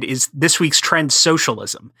said, is this week's trend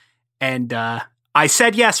socialism? And I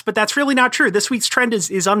said yes, but that's really not true. This week's trend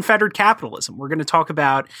is unfettered capitalism. We're going to talk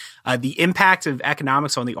about the impact of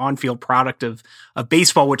economics on the on-field product of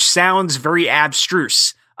baseball, which sounds very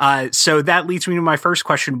abstruse. So that leads me to my first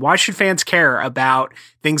question. Why should fans care about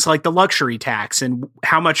things like the luxury tax and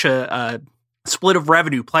how much a split of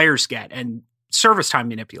revenue players get and service time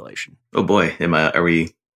manipulation? Oh boy, are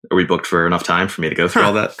we booked for enough time for me to go through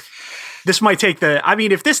all that? this might take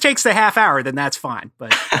if this takes the half hour, then that's fine.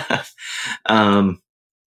 But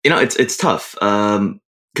it's tough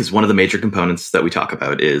because one of the major components that we talk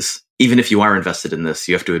about is even if you are invested in this,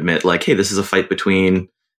 you have to admit, like, hey, this is a fight between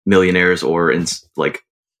millionaires or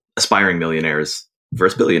aspiring millionaires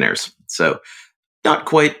versus billionaires. So not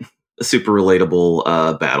quite a super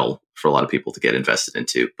relatable battle for a lot of people to get invested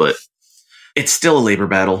into, but it's still a labor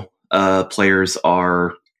battle. Players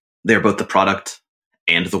they're both the product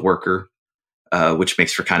and the worker, which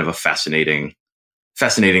makes for kind of a fascinating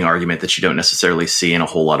argument that you don't necessarily see in a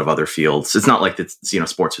whole lot of other fields. It's not like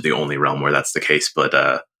sports are the only realm where that's the case,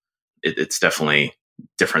 but it's definitely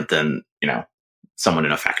different than, someone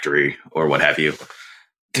in a factory or what have you.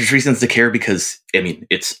 There's reasons to care because,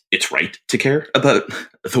 it's right to care about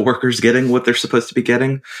the workers getting what they're supposed to be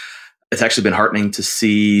getting. It's actually been heartening to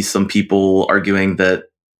see some people arguing that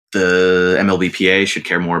the MLBPA should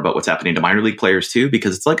care more about what's happening to minor league players too,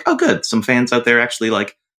 because it's like, oh, good. Some fans out there actually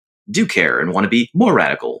do care and want to be more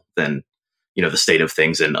radical than, the state of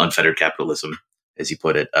things and unfettered capitalism, as you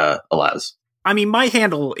put it, allows. My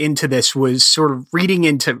handle into this was sort of reading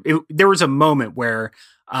into it. There was a moment where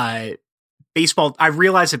I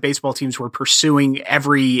realized that baseball teams were pursuing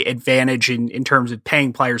every advantage in terms of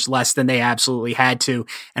paying players less than they absolutely had to.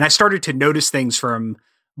 And I started to notice things from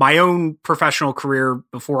my own professional career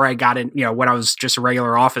before I got in, when I was just a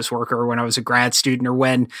regular office worker, or when I was a grad student, or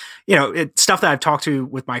when, stuff that I've talked to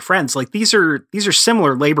with my friends. Like these are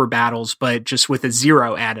similar labor battles, but just with a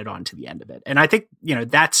zero added on to the end of it. And I think,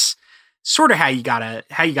 that's sort of how you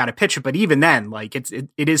gotta pitch it. But even then,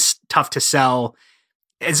 it is tough to sell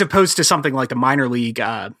as opposed to something like a minor league,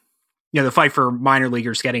 the fight for minor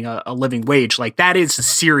leaguers getting a living wage. Like that is a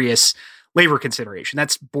serious labor consideration.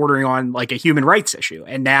 That's bordering on like a human rights issue.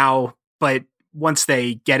 And now, but once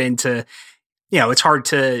they get into, it's hard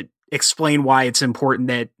to explain why it's important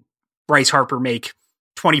that Bryce Harper make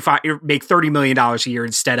 $30 million a year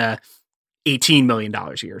instead of $18 million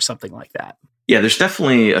a year, something like that. Yeah, there's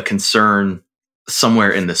definitely a concern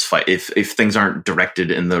somewhere in this fight if things aren't directed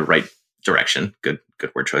in the right direction. Good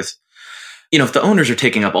word choice. If the owners are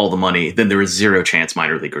taking up all the money, then there is zero chance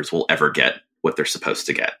minor leaguers will ever get what they're supposed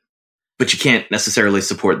to get. But you can't necessarily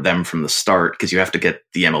support them from the start because you have to get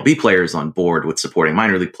the MLB players on board with supporting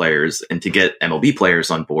minor league players, and to get MLB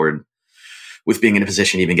players on board with being in a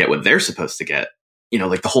position to even get what they're supposed to get,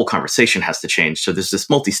 the whole conversation has to change. So there's this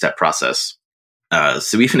multi-step process.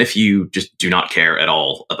 So even if you just do not care at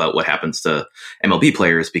all about what happens to MLB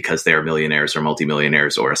players because they are millionaires or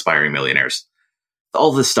multimillionaires or aspiring millionaires,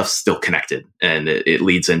 all this stuff's still connected, and it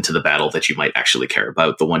leads into the battle that you might actually care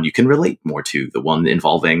about, the one you can relate more to, the one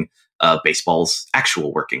involving baseball's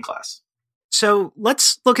actual working class. So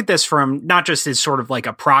let's look at this from not just as sort of like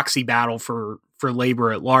a proxy battle for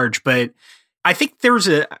labor at large, but I think there's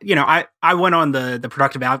I went on the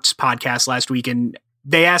Productive Outs podcast last week, and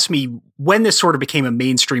they asked me when this sort of became a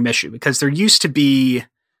mainstream issue, because there used to be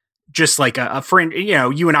just like a friend,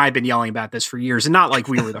 you and I have been yelling about this for years, and not like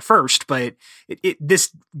we were the first, but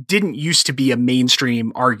this didn't used to be a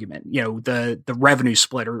mainstream argument, the revenue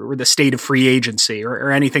split or the state of free agency or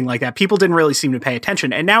anything like that. People didn't really seem to pay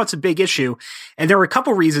attention. And now it's a big issue. And there are a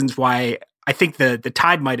couple reasons why I think the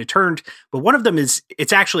tide might have turned, but one of them is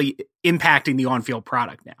it's actually impacting the on-field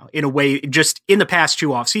product now in a way, just in the past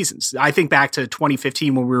 2 off seasons. I think back to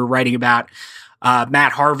 2015 when we were writing about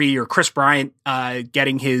Matt Harvey or Chris Bryant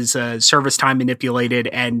getting his service time manipulated,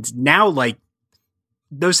 and now like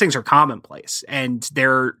those things are commonplace, and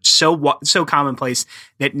they're so commonplace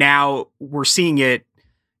that now we're seeing it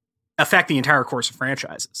affect the entire course of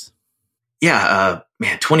franchises. Yeah,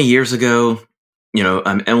 20 years ago,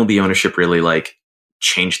 MLB ownership really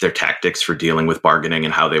changed their tactics for dealing with bargaining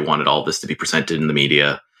and how they wanted all this to be presented in the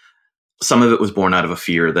media. Some of it was born out of a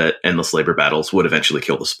fear that endless labor battles would eventually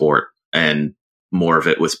kill the sport, and more of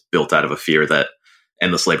it was built out of a fear that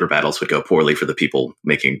endless labor battles would go poorly for the people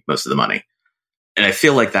making most of the money. And I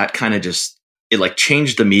feel like that kind of it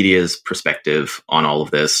changed the media's perspective on all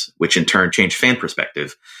of this, which in turn changed fan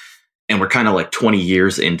perspective. And we're kind of 20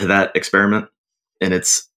 years into that experiment. And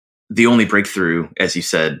it's the only breakthrough, as you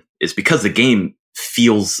said, is because the game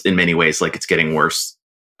feels in many ways like it's getting worse,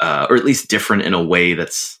 or at least different in a way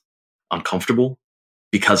that's uncomfortable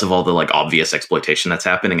because of all the obvious exploitation that's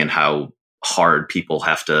happening and how hard people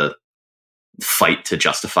have to fight to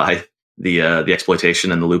justify the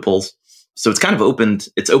exploitation and the loopholes. So it's kind of opened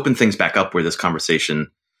things back up where this conversation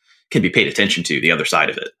can be paid attention to, the other side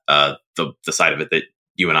of it, the side of it that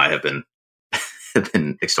you and I have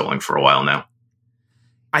been extolling for a while now.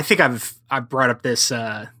 I think I've brought up this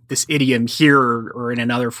this idiom here or in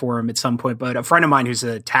another forum at some point, but a friend of mine who's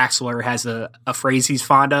a tax lawyer has a phrase he's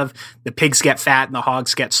fond of: the pigs get fat and the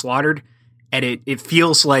hogs get slaughtered. And it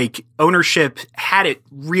feels like ownership had it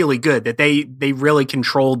really good, that they really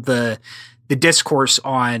controlled the discourse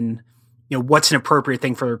on, what's an appropriate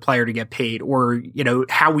thing for a player to get paid, or,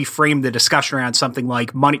 how we frame the discussion around something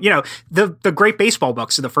like money. The great baseball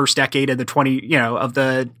books of the first decade of the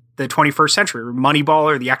 21st century, Moneyball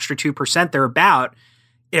or the extra 2%, they're about,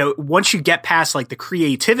 once you get past like the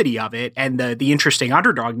creativity of it and the interesting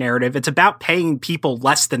underdog narrative, it's about paying people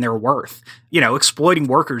less than they're worth, exploiting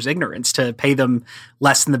workers' ignorance to pay them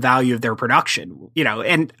less than the value of their production,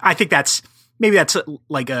 and I think that's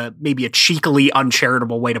maybe a cheekily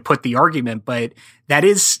uncharitable way to put the argument, but that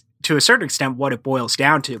is to a certain extent what it boils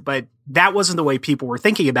down to. But that wasn't the way people were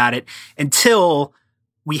thinking about it until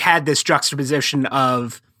we had this juxtaposition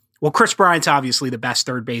of, well, Chris Bryant's obviously the best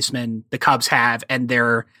third baseman the Cubs have, and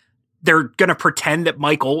they're going to pretend that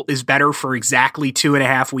Mike Olt is better for exactly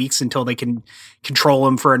 2.5 weeks until they can control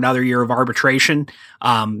him for another year of arbitration.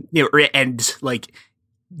 And like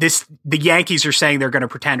this, the Yankees are saying they're going to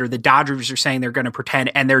pretend, or the Dodgers are saying they're going to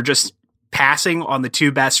pretend, and they're just passing on the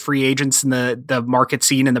two best free agents in the market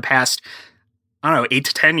scene in the past, 8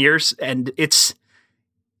 to 10 years. And it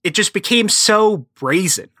just became so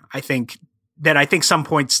brazen, I think at some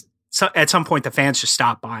point the fans just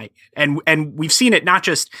stopped buying it. And we've seen it not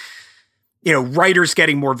just, writers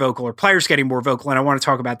getting more vocal or players getting more vocal. And I want to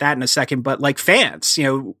talk about that in a second, but like fans,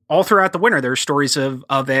 all throughout the winter, there are stories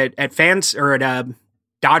of it at fans or at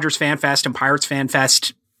Dodgers Fan Fest and Pirates Fan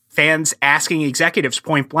Fest, fans asking executives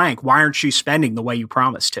point blank, why aren't you spending the way you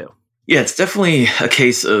promised to? Yeah, it's definitely a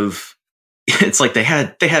case of, it's like they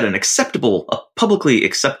had a publicly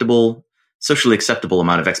acceptable, socially acceptable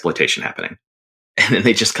amount of exploitation happening. And then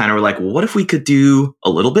they just kind of were like, well, what if we could do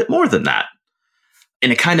a little bit more than that?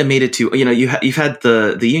 And it kind of made it to, you've had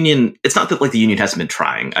the union. It's not that like the union hasn't been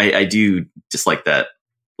trying. I do just like that,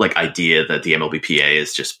 like idea that the MLBPA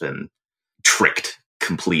has just been tricked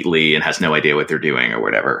completely and has no idea what they're doing or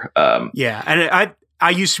whatever. Yeah. And I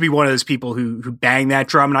used to be one of those people who banged that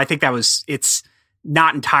drum. And I think it's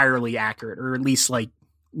not entirely accurate, or at least like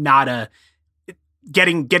not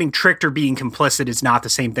getting tricked or being complicit is not the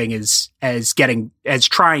same thing as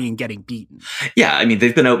trying and getting beaten. Yeah. I mean,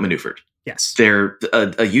 they've been outmaneuvered. Yes. They're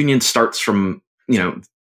a union starts from,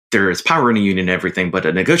 there is power in a union and everything, but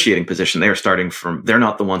a negotiating position, they're starting from, they're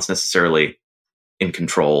not the ones necessarily in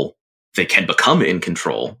control. They can become in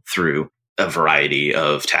control through a variety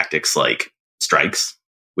of tactics like strikes,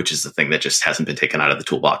 which is the thing that just hasn't been taken out of the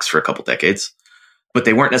toolbox for a couple decades. But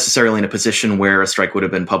they weren't necessarily in a position where a strike would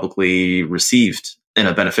have been publicly received in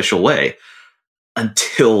a beneficial way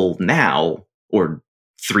until now, or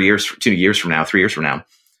 3 years from now,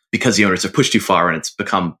 because the owners have pushed too far and it's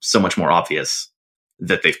become so much more obvious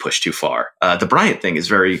that they've pushed too far. The Bryant thing is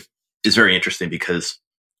very interesting because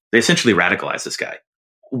they essentially radicalized this guy.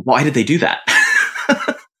 Why did they do that?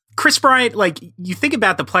 Chris Bryant, like, you think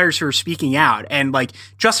about the players who are speaking out, and like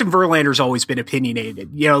Justin Verlander's always been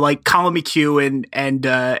opinionated. Like Colin McHugh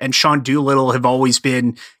and Sean Doolittle have always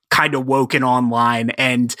been kind of woken online,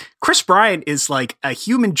 and Chris Bryant is like a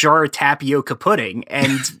human jar of tapioca pudding.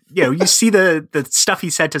 And you see the stuff he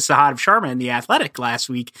said to Sahadev Sharma in The Athletic last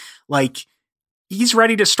week. Like, he's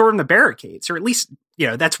ready to storm the barricades, or at least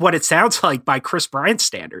that's what it sounds like by Chris Bryant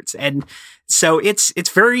standards. And so it's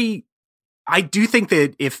very. I do think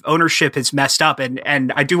that if ownership has messed up,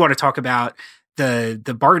 and I do want to talk about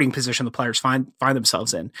the bargaining position the players find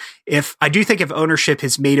themselves in. If ownership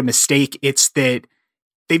has made a mistake, it's that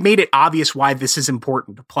they've made it obvious why this is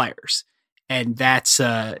important to players. And that's,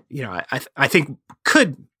 I think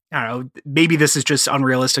could, I don't know, maybe this is just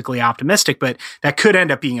unrealistically optimistic, but that could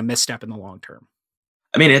end up being a misstep in the long term.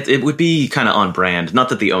 I mean, it would be kind of on brand. Not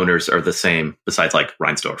that the owners are the same, besides like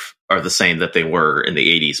Reinsdorf, are the same that they were in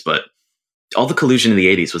the 80s, but all the collusion in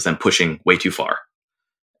the 80s was them pushing way too far.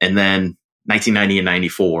 And then 1990 and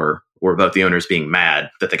 94 were about the owners being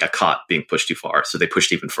mad that they got caught being pushed too far. So they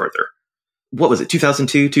pushed even further. What was it,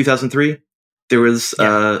 2002, 2003? There was,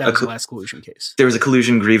 that was the last collusion case. There was a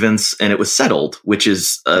collusion grievance, and it was settled, which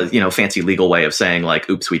is a fancy legal way of saying like,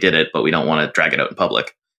 oops, we did it, but we don't want to drag it out in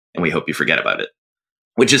public, and we hope you forget about it,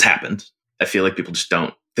 which has happened. I feel like people just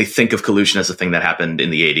don't. They think of collusion as a thing that happened in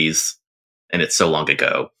the 80s, and it's so long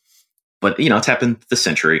ago. But, it's happened this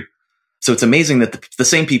century. So it's amazing that the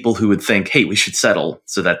same people who would think, hey, we should settle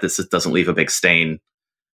so that this doesn't leave a big stain,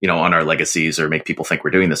 on our legacies or make people think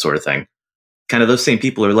we're doing this sort of thing. Kind of those same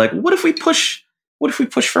people are like, what if we push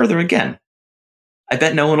further again? I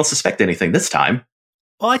bet no one will suspect anything this time.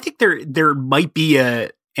 Well, I think there might be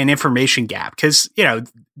a an information gap. Because,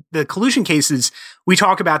 the collusion cases, we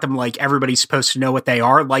talk about them like everybody's supposed to know what they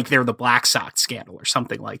are, like they're the Black Sox scandal or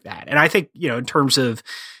something like that. And I think, in terms of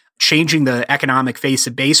changing the economic face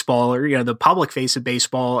of baseball, or, the public face of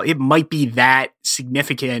baseball, it might be that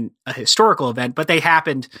significant a historical event, but they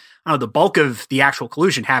happened, the bulk of the actual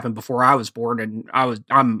collusion happened before I was born, and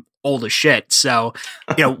I'm old as shit. So,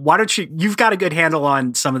 why don't you've got a good handle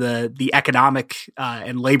on some of the economic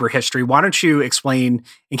and labor history. Why don't you explain,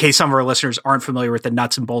 in case some of our listeners aren't familiar with the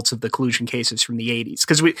nuts and bolts of the collusion cases from the 80s?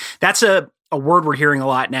 Because that's a word we're hearing a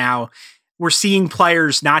lot now. We're seeing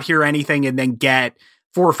players not hear anything and then get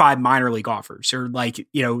 4 or 5 minor league offers, or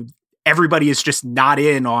everybody is just not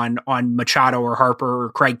in on Machado or Harper or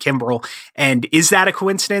Craig Kimbrell. And is that a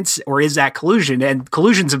coincidence, or is that collusion? And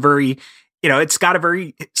collusion's a very, it's got a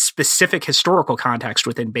very specific historical context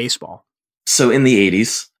within baseball. So in the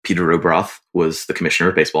 80s, Peter Ueberroth was the commissioner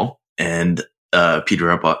of baseball, and Peter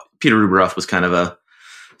Ueberroth was kind of a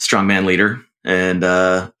strongman leader, and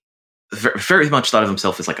very much thought of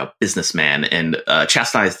himself as like a businessman, and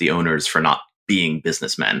chastised the owners for not being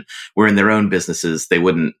businessmen, where in their own businesses they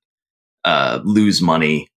wouldn't lose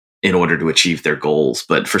money in order to achieve their goals,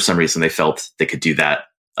 but for some reason they felt they could do that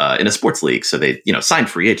in a sports league. So they signed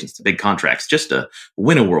free agents to big contracts just to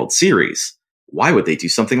win a World Series. Why would they do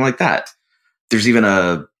something like that? There's even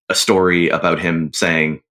a story about him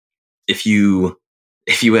saying, if you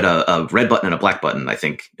had a red button and a black button, I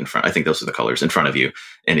think those are the colors in front of you,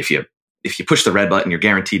 and if you push the red button, you're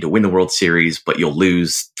guaranteed to win the World Series, but you'll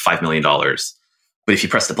lose $5 million. But if you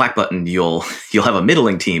press the black button, you'll have a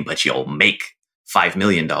middling team, but you'll make $5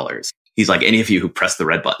 million. He's like, any of you who press the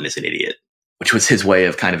red button is an idiot, which was his way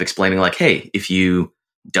of kind of explaining, like, hey, if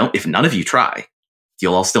none of you try,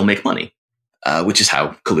 you'll all still make money, which is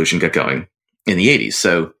how collusion got going in the 80s.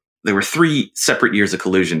 So there were 3 separate years of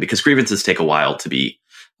collusion, because grievances take a while to be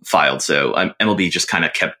filed. So MLB just kind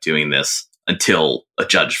of kept doing this until a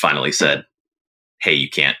judge finally said, hey, you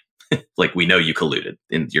can't, like, we know you colluded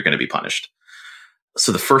and you're going to be punished.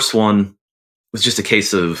 So the first one was just a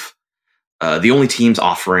case of the only teams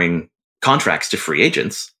offering contracts to free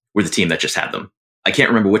agents were the team that just had them. I can't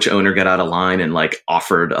remember which owner got out of line and like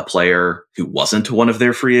offered a player who wasn't one of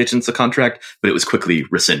their free agents a contract, but it was quickly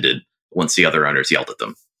rescinded once the other owners yelled at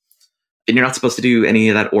them. And you're not supposed to do any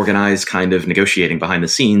of that organized kind of negotiating behind the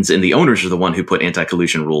scenes. And the owners are the one who put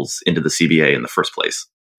anti-collusion rules into the CBA in the first place,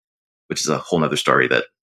 which is a whole nother story that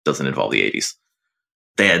doesn't involve the 80s.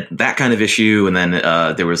 They had that kind of issue. And then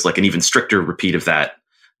there was like an even stricter repeat of that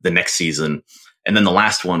the next season. And then the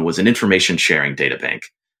last one was an information sharing data bank,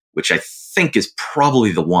 which I think is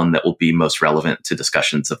probably the one that will be most relevant to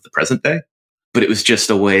discussions of the present day. But it was just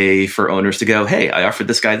a way for owners to go, hey, I offered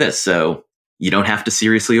this guy this, so you don't have to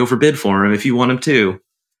seriously overbid for him if you want him to.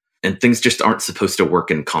 And things just aren't supposed to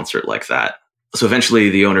work in concert like that. So eventually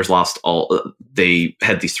the owners lost they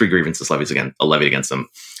had these 3 grievances levied against them.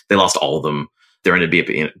 They lost all of them. There ended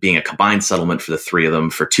up being a combined settlement for the 3 of them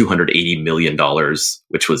for $280 million,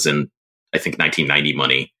 which was in, I think, 1990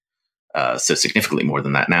 money. So significantly more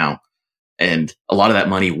than that now. And a lot of that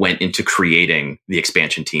money went into creating the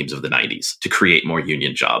expansion teams of the 90s to create more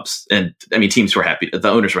union jobs. And I mean, teams were happy. The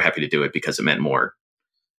owners were happy to do it because it meant more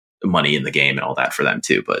money in the game and all that for them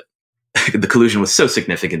too. But the collusion was so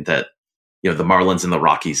significant that, the Marlins and the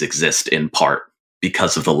Rockies exist in part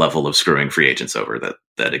because of the level of screwing free agents over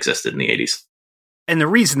that existed in the 80s. And the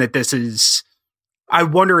reason that this is, I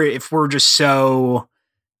wonder if we're just so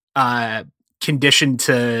conditioned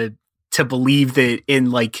to believe that in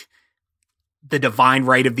like the divine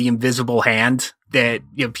right of the invisible hand that,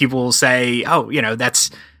 people will say, oh, that's,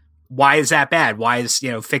 why is that bad? Why is,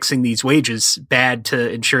 fixing these wages bad to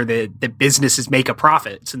ensure that the businesses make a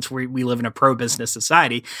profit, since we live in a pro-business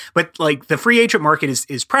society? But like the free agent market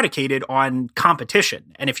is predicated on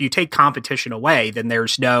competition. And if you take competition away, then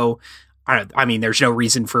there's no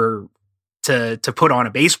reason to put on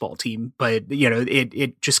a baseball team, but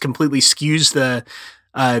it just completely skews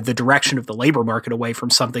the direction of the labor market away from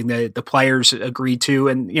something that the players agree to,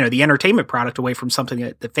 and the entertainment product away from something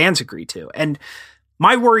that the fans agree to. And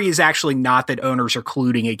my worry is actually not that owners are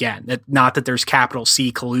colluding again, not that there's capital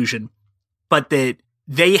C collusion, but that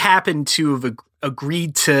they happen to have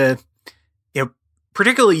agreed to,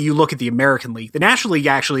 particularly you look at the American League. The National League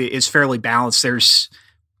actually is fairly balanced. There's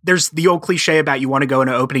the old cliche about you want to go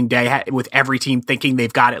into opening day with every team thinking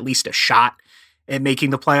they've got at least a shot at making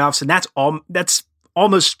the playoffs. And that's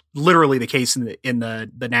almost literally the case in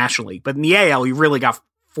the National League. But in the AL, you really got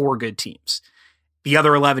 4 good teams. The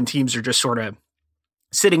other 11 teams are just sort of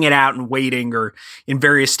sitting it out and waiting, or in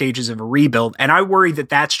various stages of a rebuild. And I worry that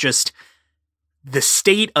that's just the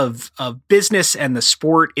state of business and the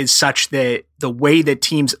sport is such that the way that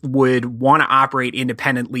teams would want to operate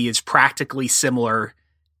independently is practically similar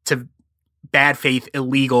to bad faith,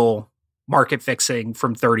 illegal market fixing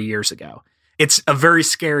from 30 years ago. It's a very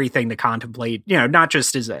scary thing to contemplate, not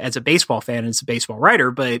just as a baseball fan, as a baseball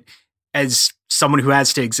writer, but as someone who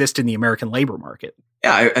has to exist in the American labor market.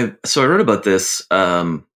 Yeah. So I wrote about this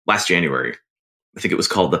last January. I think it was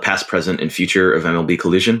called The Past, Present, and Future of MLB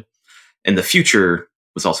Collusion. And the future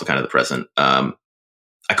was also kind of the present. I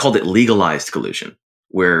called it legalized collusion,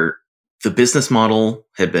 where the business model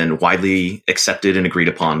had been widely accepted and agreed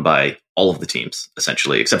upon by all of the teams,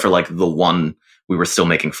 essentially, except for like the one we were still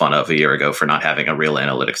making fun of a year ago for not having a real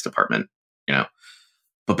analytics department,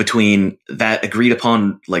 But between that agreed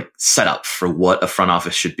upon like setup for what a front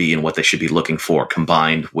office should be and what they should be looking for,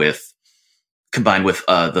 combined with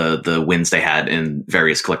the wins they had in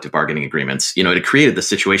various collective bargaining agreements, it created the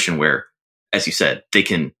situation where, as you said, they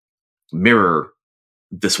can mirror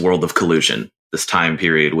this world of collusion, this time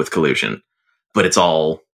period with collusion, but it's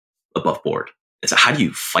all above board. And so how do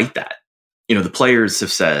you fight that? The players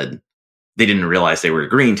have said they didn't realize they were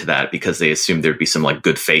agreeing to that because they assumed there'd be some like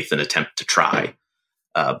good faith and attempt to try.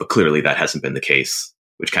 But clearly that hasn't been the case,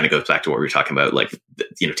 which kind of goes back to what we were talking about. Like,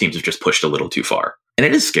 teams have just pushed a little too far. And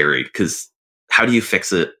it is scary because how do you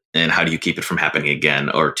fix it and how do you keep it from happening again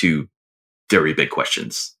are two very big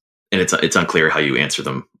questions. And it's unclear how you answer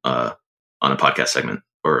them on a podcast segment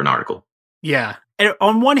or an article. Yeah. And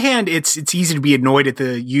on one hand, it's easy to be annoyed at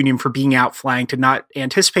the union for being outflanked and not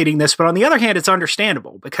anticipating this. But on the other hand, it's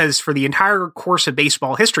understandable because for the entire course of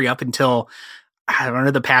baseball history up until, I don't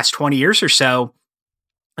know, the past 20 years or so,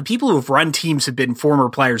 the people who have run teams have been former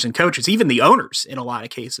players and coaches. Even the owners, in a lot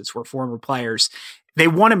of cases, were former players. They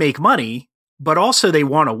want to make money, but also they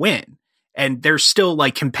want to win. And they're still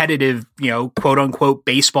like competitive, quote unquote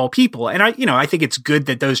baseball people. And I think it's good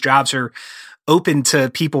that those jobs are open to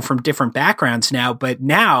people from different backgrounds now. But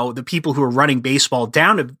now the people who are running baseball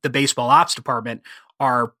down to the baseball ops department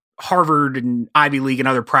are Harvard and Ivy League and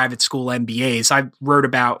other private school MBAs. I wrote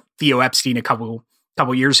about Theo Epstein a couple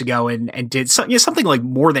years ago and did something like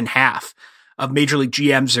more than half of major league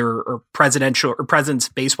GMs or presidents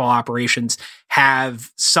of baseball operations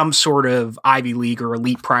have some sort of Ivy League or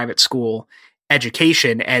elite private school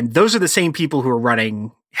education. And those are the same people who are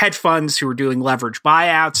running hedge funds, who are doing leverage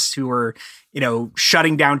buyouts, who are,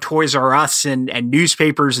 shutting down Toys R Us and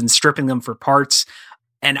newspapers and stripping them for parts.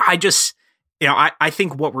 And I just, I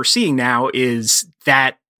think what we're seeing now is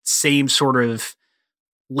that same sort of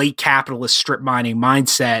late capitalist strip mining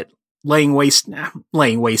mindset laying waste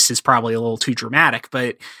is probably a little too dramatic,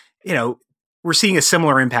 but we're seeing a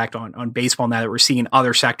similar impact on baseball now that we're seeing in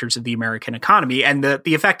other sectors of the American economy. And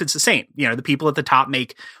the effect is the same. The people at the top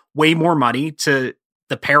make way more money to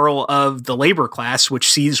the peril of the labor class, which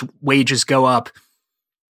sees wages go up,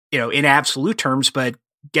 in absolute terms, but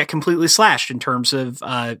get completely slashed in terms of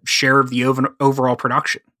share of the overall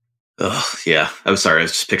production. Oh, yeah. I was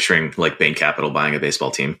just picturing like Bain Capital buying a baseball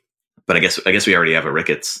team. But I guess we already have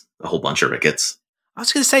a whole bunch of Ricketts. I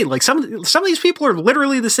was going to say, like some of these people are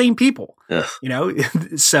literally the same people,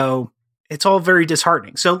 so it's all very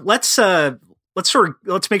disheartening. So let's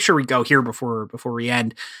make sure we go here before we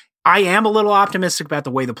end. I am a little optimistic about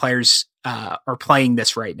the way the players are playing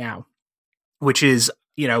this right now, which is,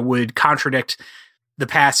 would contradict the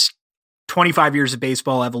past 25 years of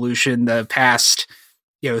baseball evolution, the past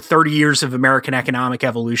 30 years of American economic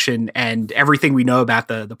evolution and everything we know about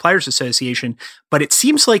the Players Association. But it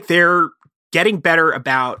seems like they're getting better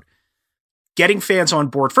about getting fans on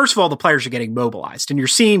board. First of all, the players are getting mobilized, and you're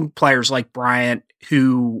seeing players like Bryant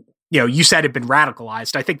who, you said had been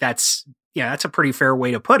radicalized. I think that's a pretty fair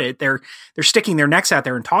way to put it. They're sticking their necks out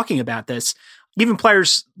there and talking about this. Even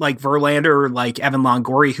players like Verlander, like Evan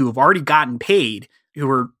Longoria, who have already gotten paid, who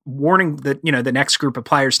are warning the next group of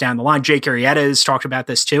players down the line. Jake Arrieta has talked about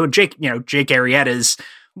this too. And Jake Arrieta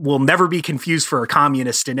will never be confused for a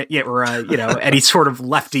communist in it, or any sort of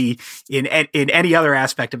lefty in any other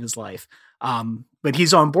aspect of his life. But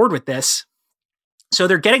he's on board with this. So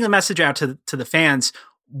they're getting the message out to the fans.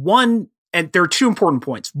 One, and there are two important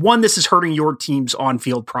points. One, this is hurting your team's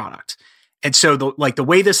on-field product. And so the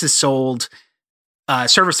way this is sold,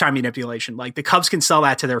 service time manipulation, like the Cubs can sell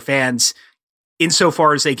that to their fans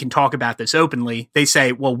insofar as they can talk about this openly. They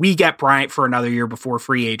say, well, we get Bryant for another year before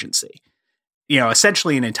free agency.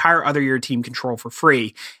 Essentially an entire other year team control for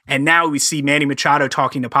free. And now we see Manny Machado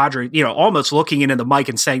talking to Padres, almost looking into the mic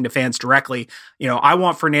and saying to fans directly, I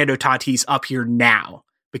want Fernando Tatis up here now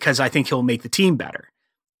because I think he'll make the team better.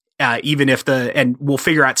 Even if and we'll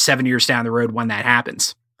figure out 7 years down the road when that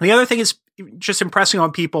happens. And the other thing is just impressing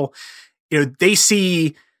on people, they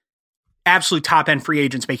see absolute top end free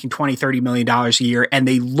agents making $20-30 million a year, and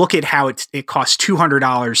they look at how it costs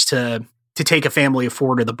 $200 to take a family of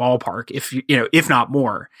four to the ballpark, if not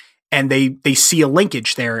more. And they see a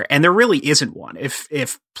linkage there, and there really isn't one.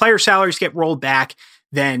 If player salaries get rolled back,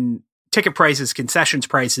 then ticket prices, concessions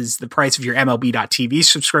prices, the price of your MLB.TV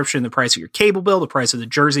subscription, the price of your cable bill, the price of the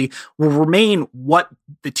jersey will remain what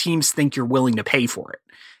the teams think you're willing to pay for it.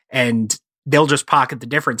 And they'll just pocket the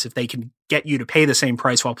difference if they can get you to pay the same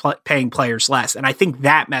price while paying players less. And I think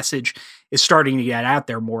that message is starting to get out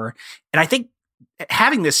there more. And I think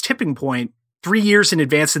having this tipping point 3 years in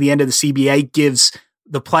advance of the end of the CBA gives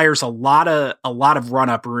the players a lot of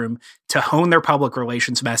run-up room to hone their public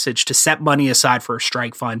relations message, to set money aside for a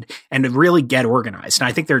strike fund, and to really get organized. And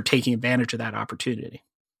I think they're taking advantage of that opportunity.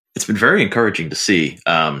 It's been very encouraging to see.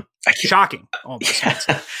 Shocking. Almost.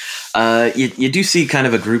 You do see kind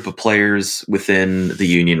of a group of players within the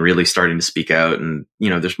union really starting to speak out, and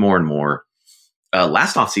there's more and more.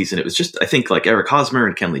 Last offseason, it was just, I think, like Eric Hosmer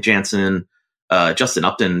and Kenley Jansen, Justin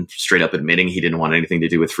Upton straight up admitting he didn't want anything to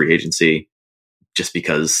do with free agency, just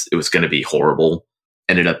because it was going to be horrible.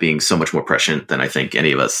 Ended up being so much more prescient than I think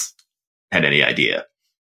any of us had any idea.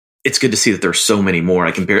 It's good to see that there's so many more.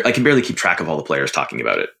 I can barely keep track of all the players talking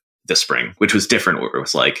about it this spring, which was different, where it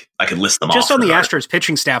was like I could list them off. Just on the Astros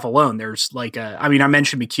pitching staff alone, there's I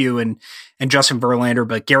mentioned McHugh and Justin Verlander,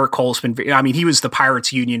 but Garrett Cole's been, he was the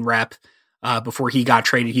Pirates union rep before he got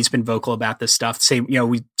traded. He's been vocal about this stuff. Same,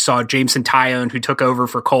 we saw Jameson Tyone, who took over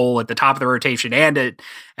for Cole at the top of the rotation and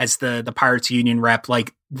as the Pirates union rep.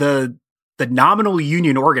 Like the nominal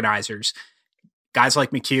union organizers, guys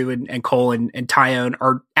like McHugh and Cole and Tyone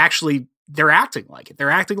are actually, they're acting like it.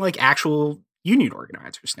 They're acting like actual union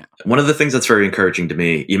organizers now. One of the things that's very encouraging to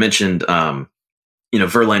me, you mentioned,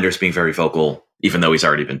 Verlander's being very vocal, even though he's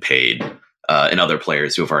already been paid, and other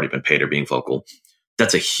players who have already been paid are being vocal.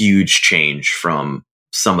 That's a huge change from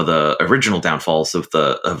some of the original downfalls of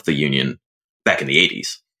the union back in the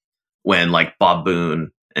 80s, when like Bob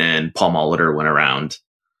Boone and Paul Molitor went around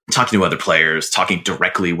talking to other players, talking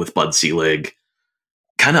directly with Bud Selig,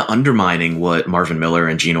 kind of undermining what Marvin Miller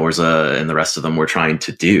and Gene Orza and the rest of them were trying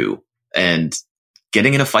to do, and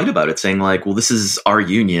getting in a fight about it, saying like, well, this is our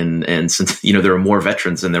union. And since, there are more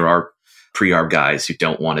veterans than there are pre-arb guys who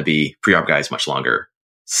don't want to be pre-arb guys much longer.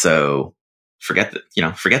 So forget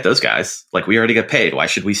those guys. Like, we already got paid. Why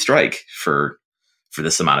should we strike for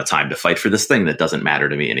this amount of time to fight for this thing that doesn't matter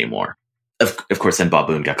to me anymore? Of course, then Bob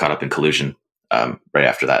Boone got caught up in collusion right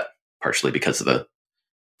after that, partially because of the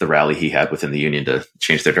rally he had within the union to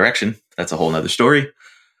change their direction. That's a whole nother story.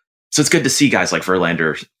 So it's good to see guys like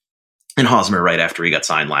Verlander and Hosmer right after he got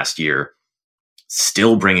signed last year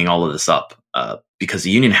still bringing all of this up, because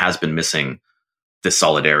the union has been missing this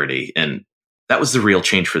solidarity. And that was the real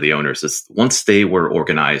change for the owners, is once they were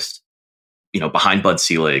organized, behind Bud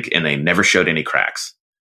Selig, and they never showed any cracks,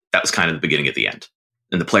 that was kind of the beginning of the end.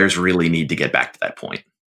 And the players really need to get back to that point.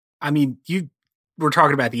 You were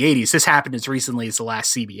talking about the 80s. This happened as recently as the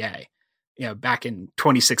last CBA, back in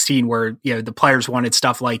 2016, where, the players wanted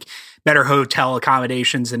stuff like better hotel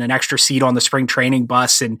accommodations and an extra seat on the spring training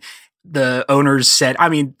bus. And the owners said,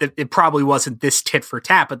 it probably wasn't this tit for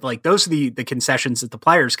tat, but like those are the concessions that the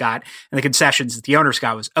players got, and the concessions that the owners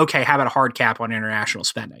got was, okay, how about a hard cap on international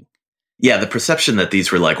spending? Yeah, the perception that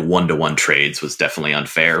these were like one-to-one trades was definitely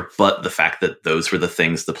unfair, but the fact that those were the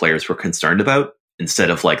things the players were concerned about,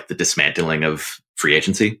 instead of like the dismantling of free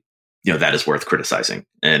agency, that is worth criticizing.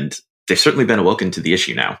 And they've certainly been awoken to the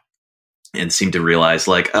issue now and seem to realize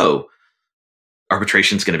like, oh,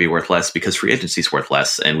 arbitration is going to be worth less because free agency is worth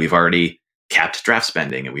less. And we've already capped draft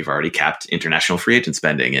spending, and we've already capped international free agent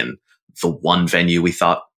spending. And the one venue we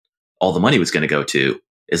thought all the money was going to go to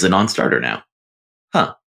is a non-starter now.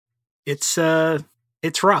 Huh. It's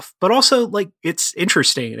rough, but also like it's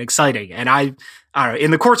interesting and exciting. And I don't know,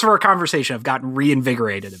 in the course of our conversation, I've gotten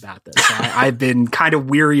reinvigorated about this. I've been kind of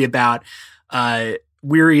weary of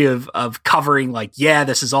covering like,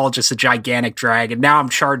 this is all just a gigantic drag, and now I'm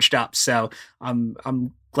charged up. So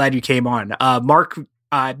I'm glad you came on. Marc,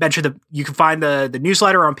 I mentioned that you can find the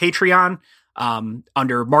newsletter on Patreon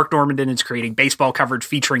under Marc Normandin. Is creating baseball coverage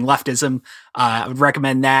featuring leftism. I would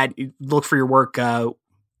recommend that. Look for your work.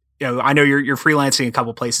 I know you're freelancing a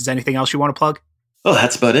couple places. Anything else you want to plug? Oh,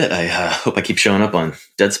 that's about it. I hope I keep showing up on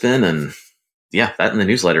Deadspin, and that and the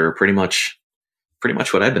newsletter are pretty much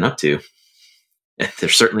what I've been up to.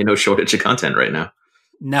 There's certainly no shortage of content right now.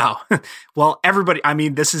 No. Well, everybody,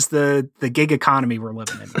 this is the gig economy we're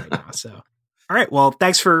living in right now. So, all right. Well,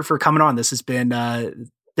 thanks for coming on. This has been a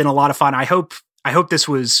lot of fun. I hope this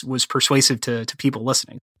was persuasive to people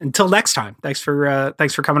listening. Until next time, thanks for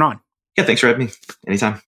coming on. Yeah, thanks for having me.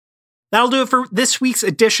 Anytime. That'll do it for this week's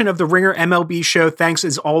edition of the Ringer MLB Show. Thanks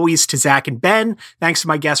as always to Zach and Ben. Thanks to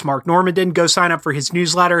my guest, Marc Normandin. Go sign up for his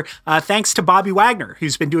newsletter. Thanks to Bobby Wagner,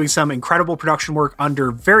 who's been doing some incredible production work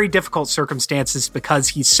under very difficult circumstances because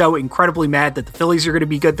he's so incredibly mad that the Phillies are going to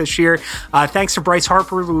be good this year. Thanks to Bryce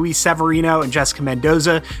Harper, Luis Severino, and Jessica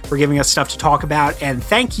Mendoza for giving us stuff to talk about. And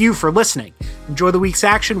thank you for listening. Enjoy the week's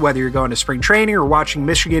action, whether you're going to spring training or watching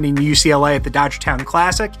Michigan and UCLA at the Dodgertown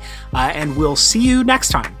Classic. And we'll see you next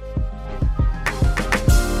time.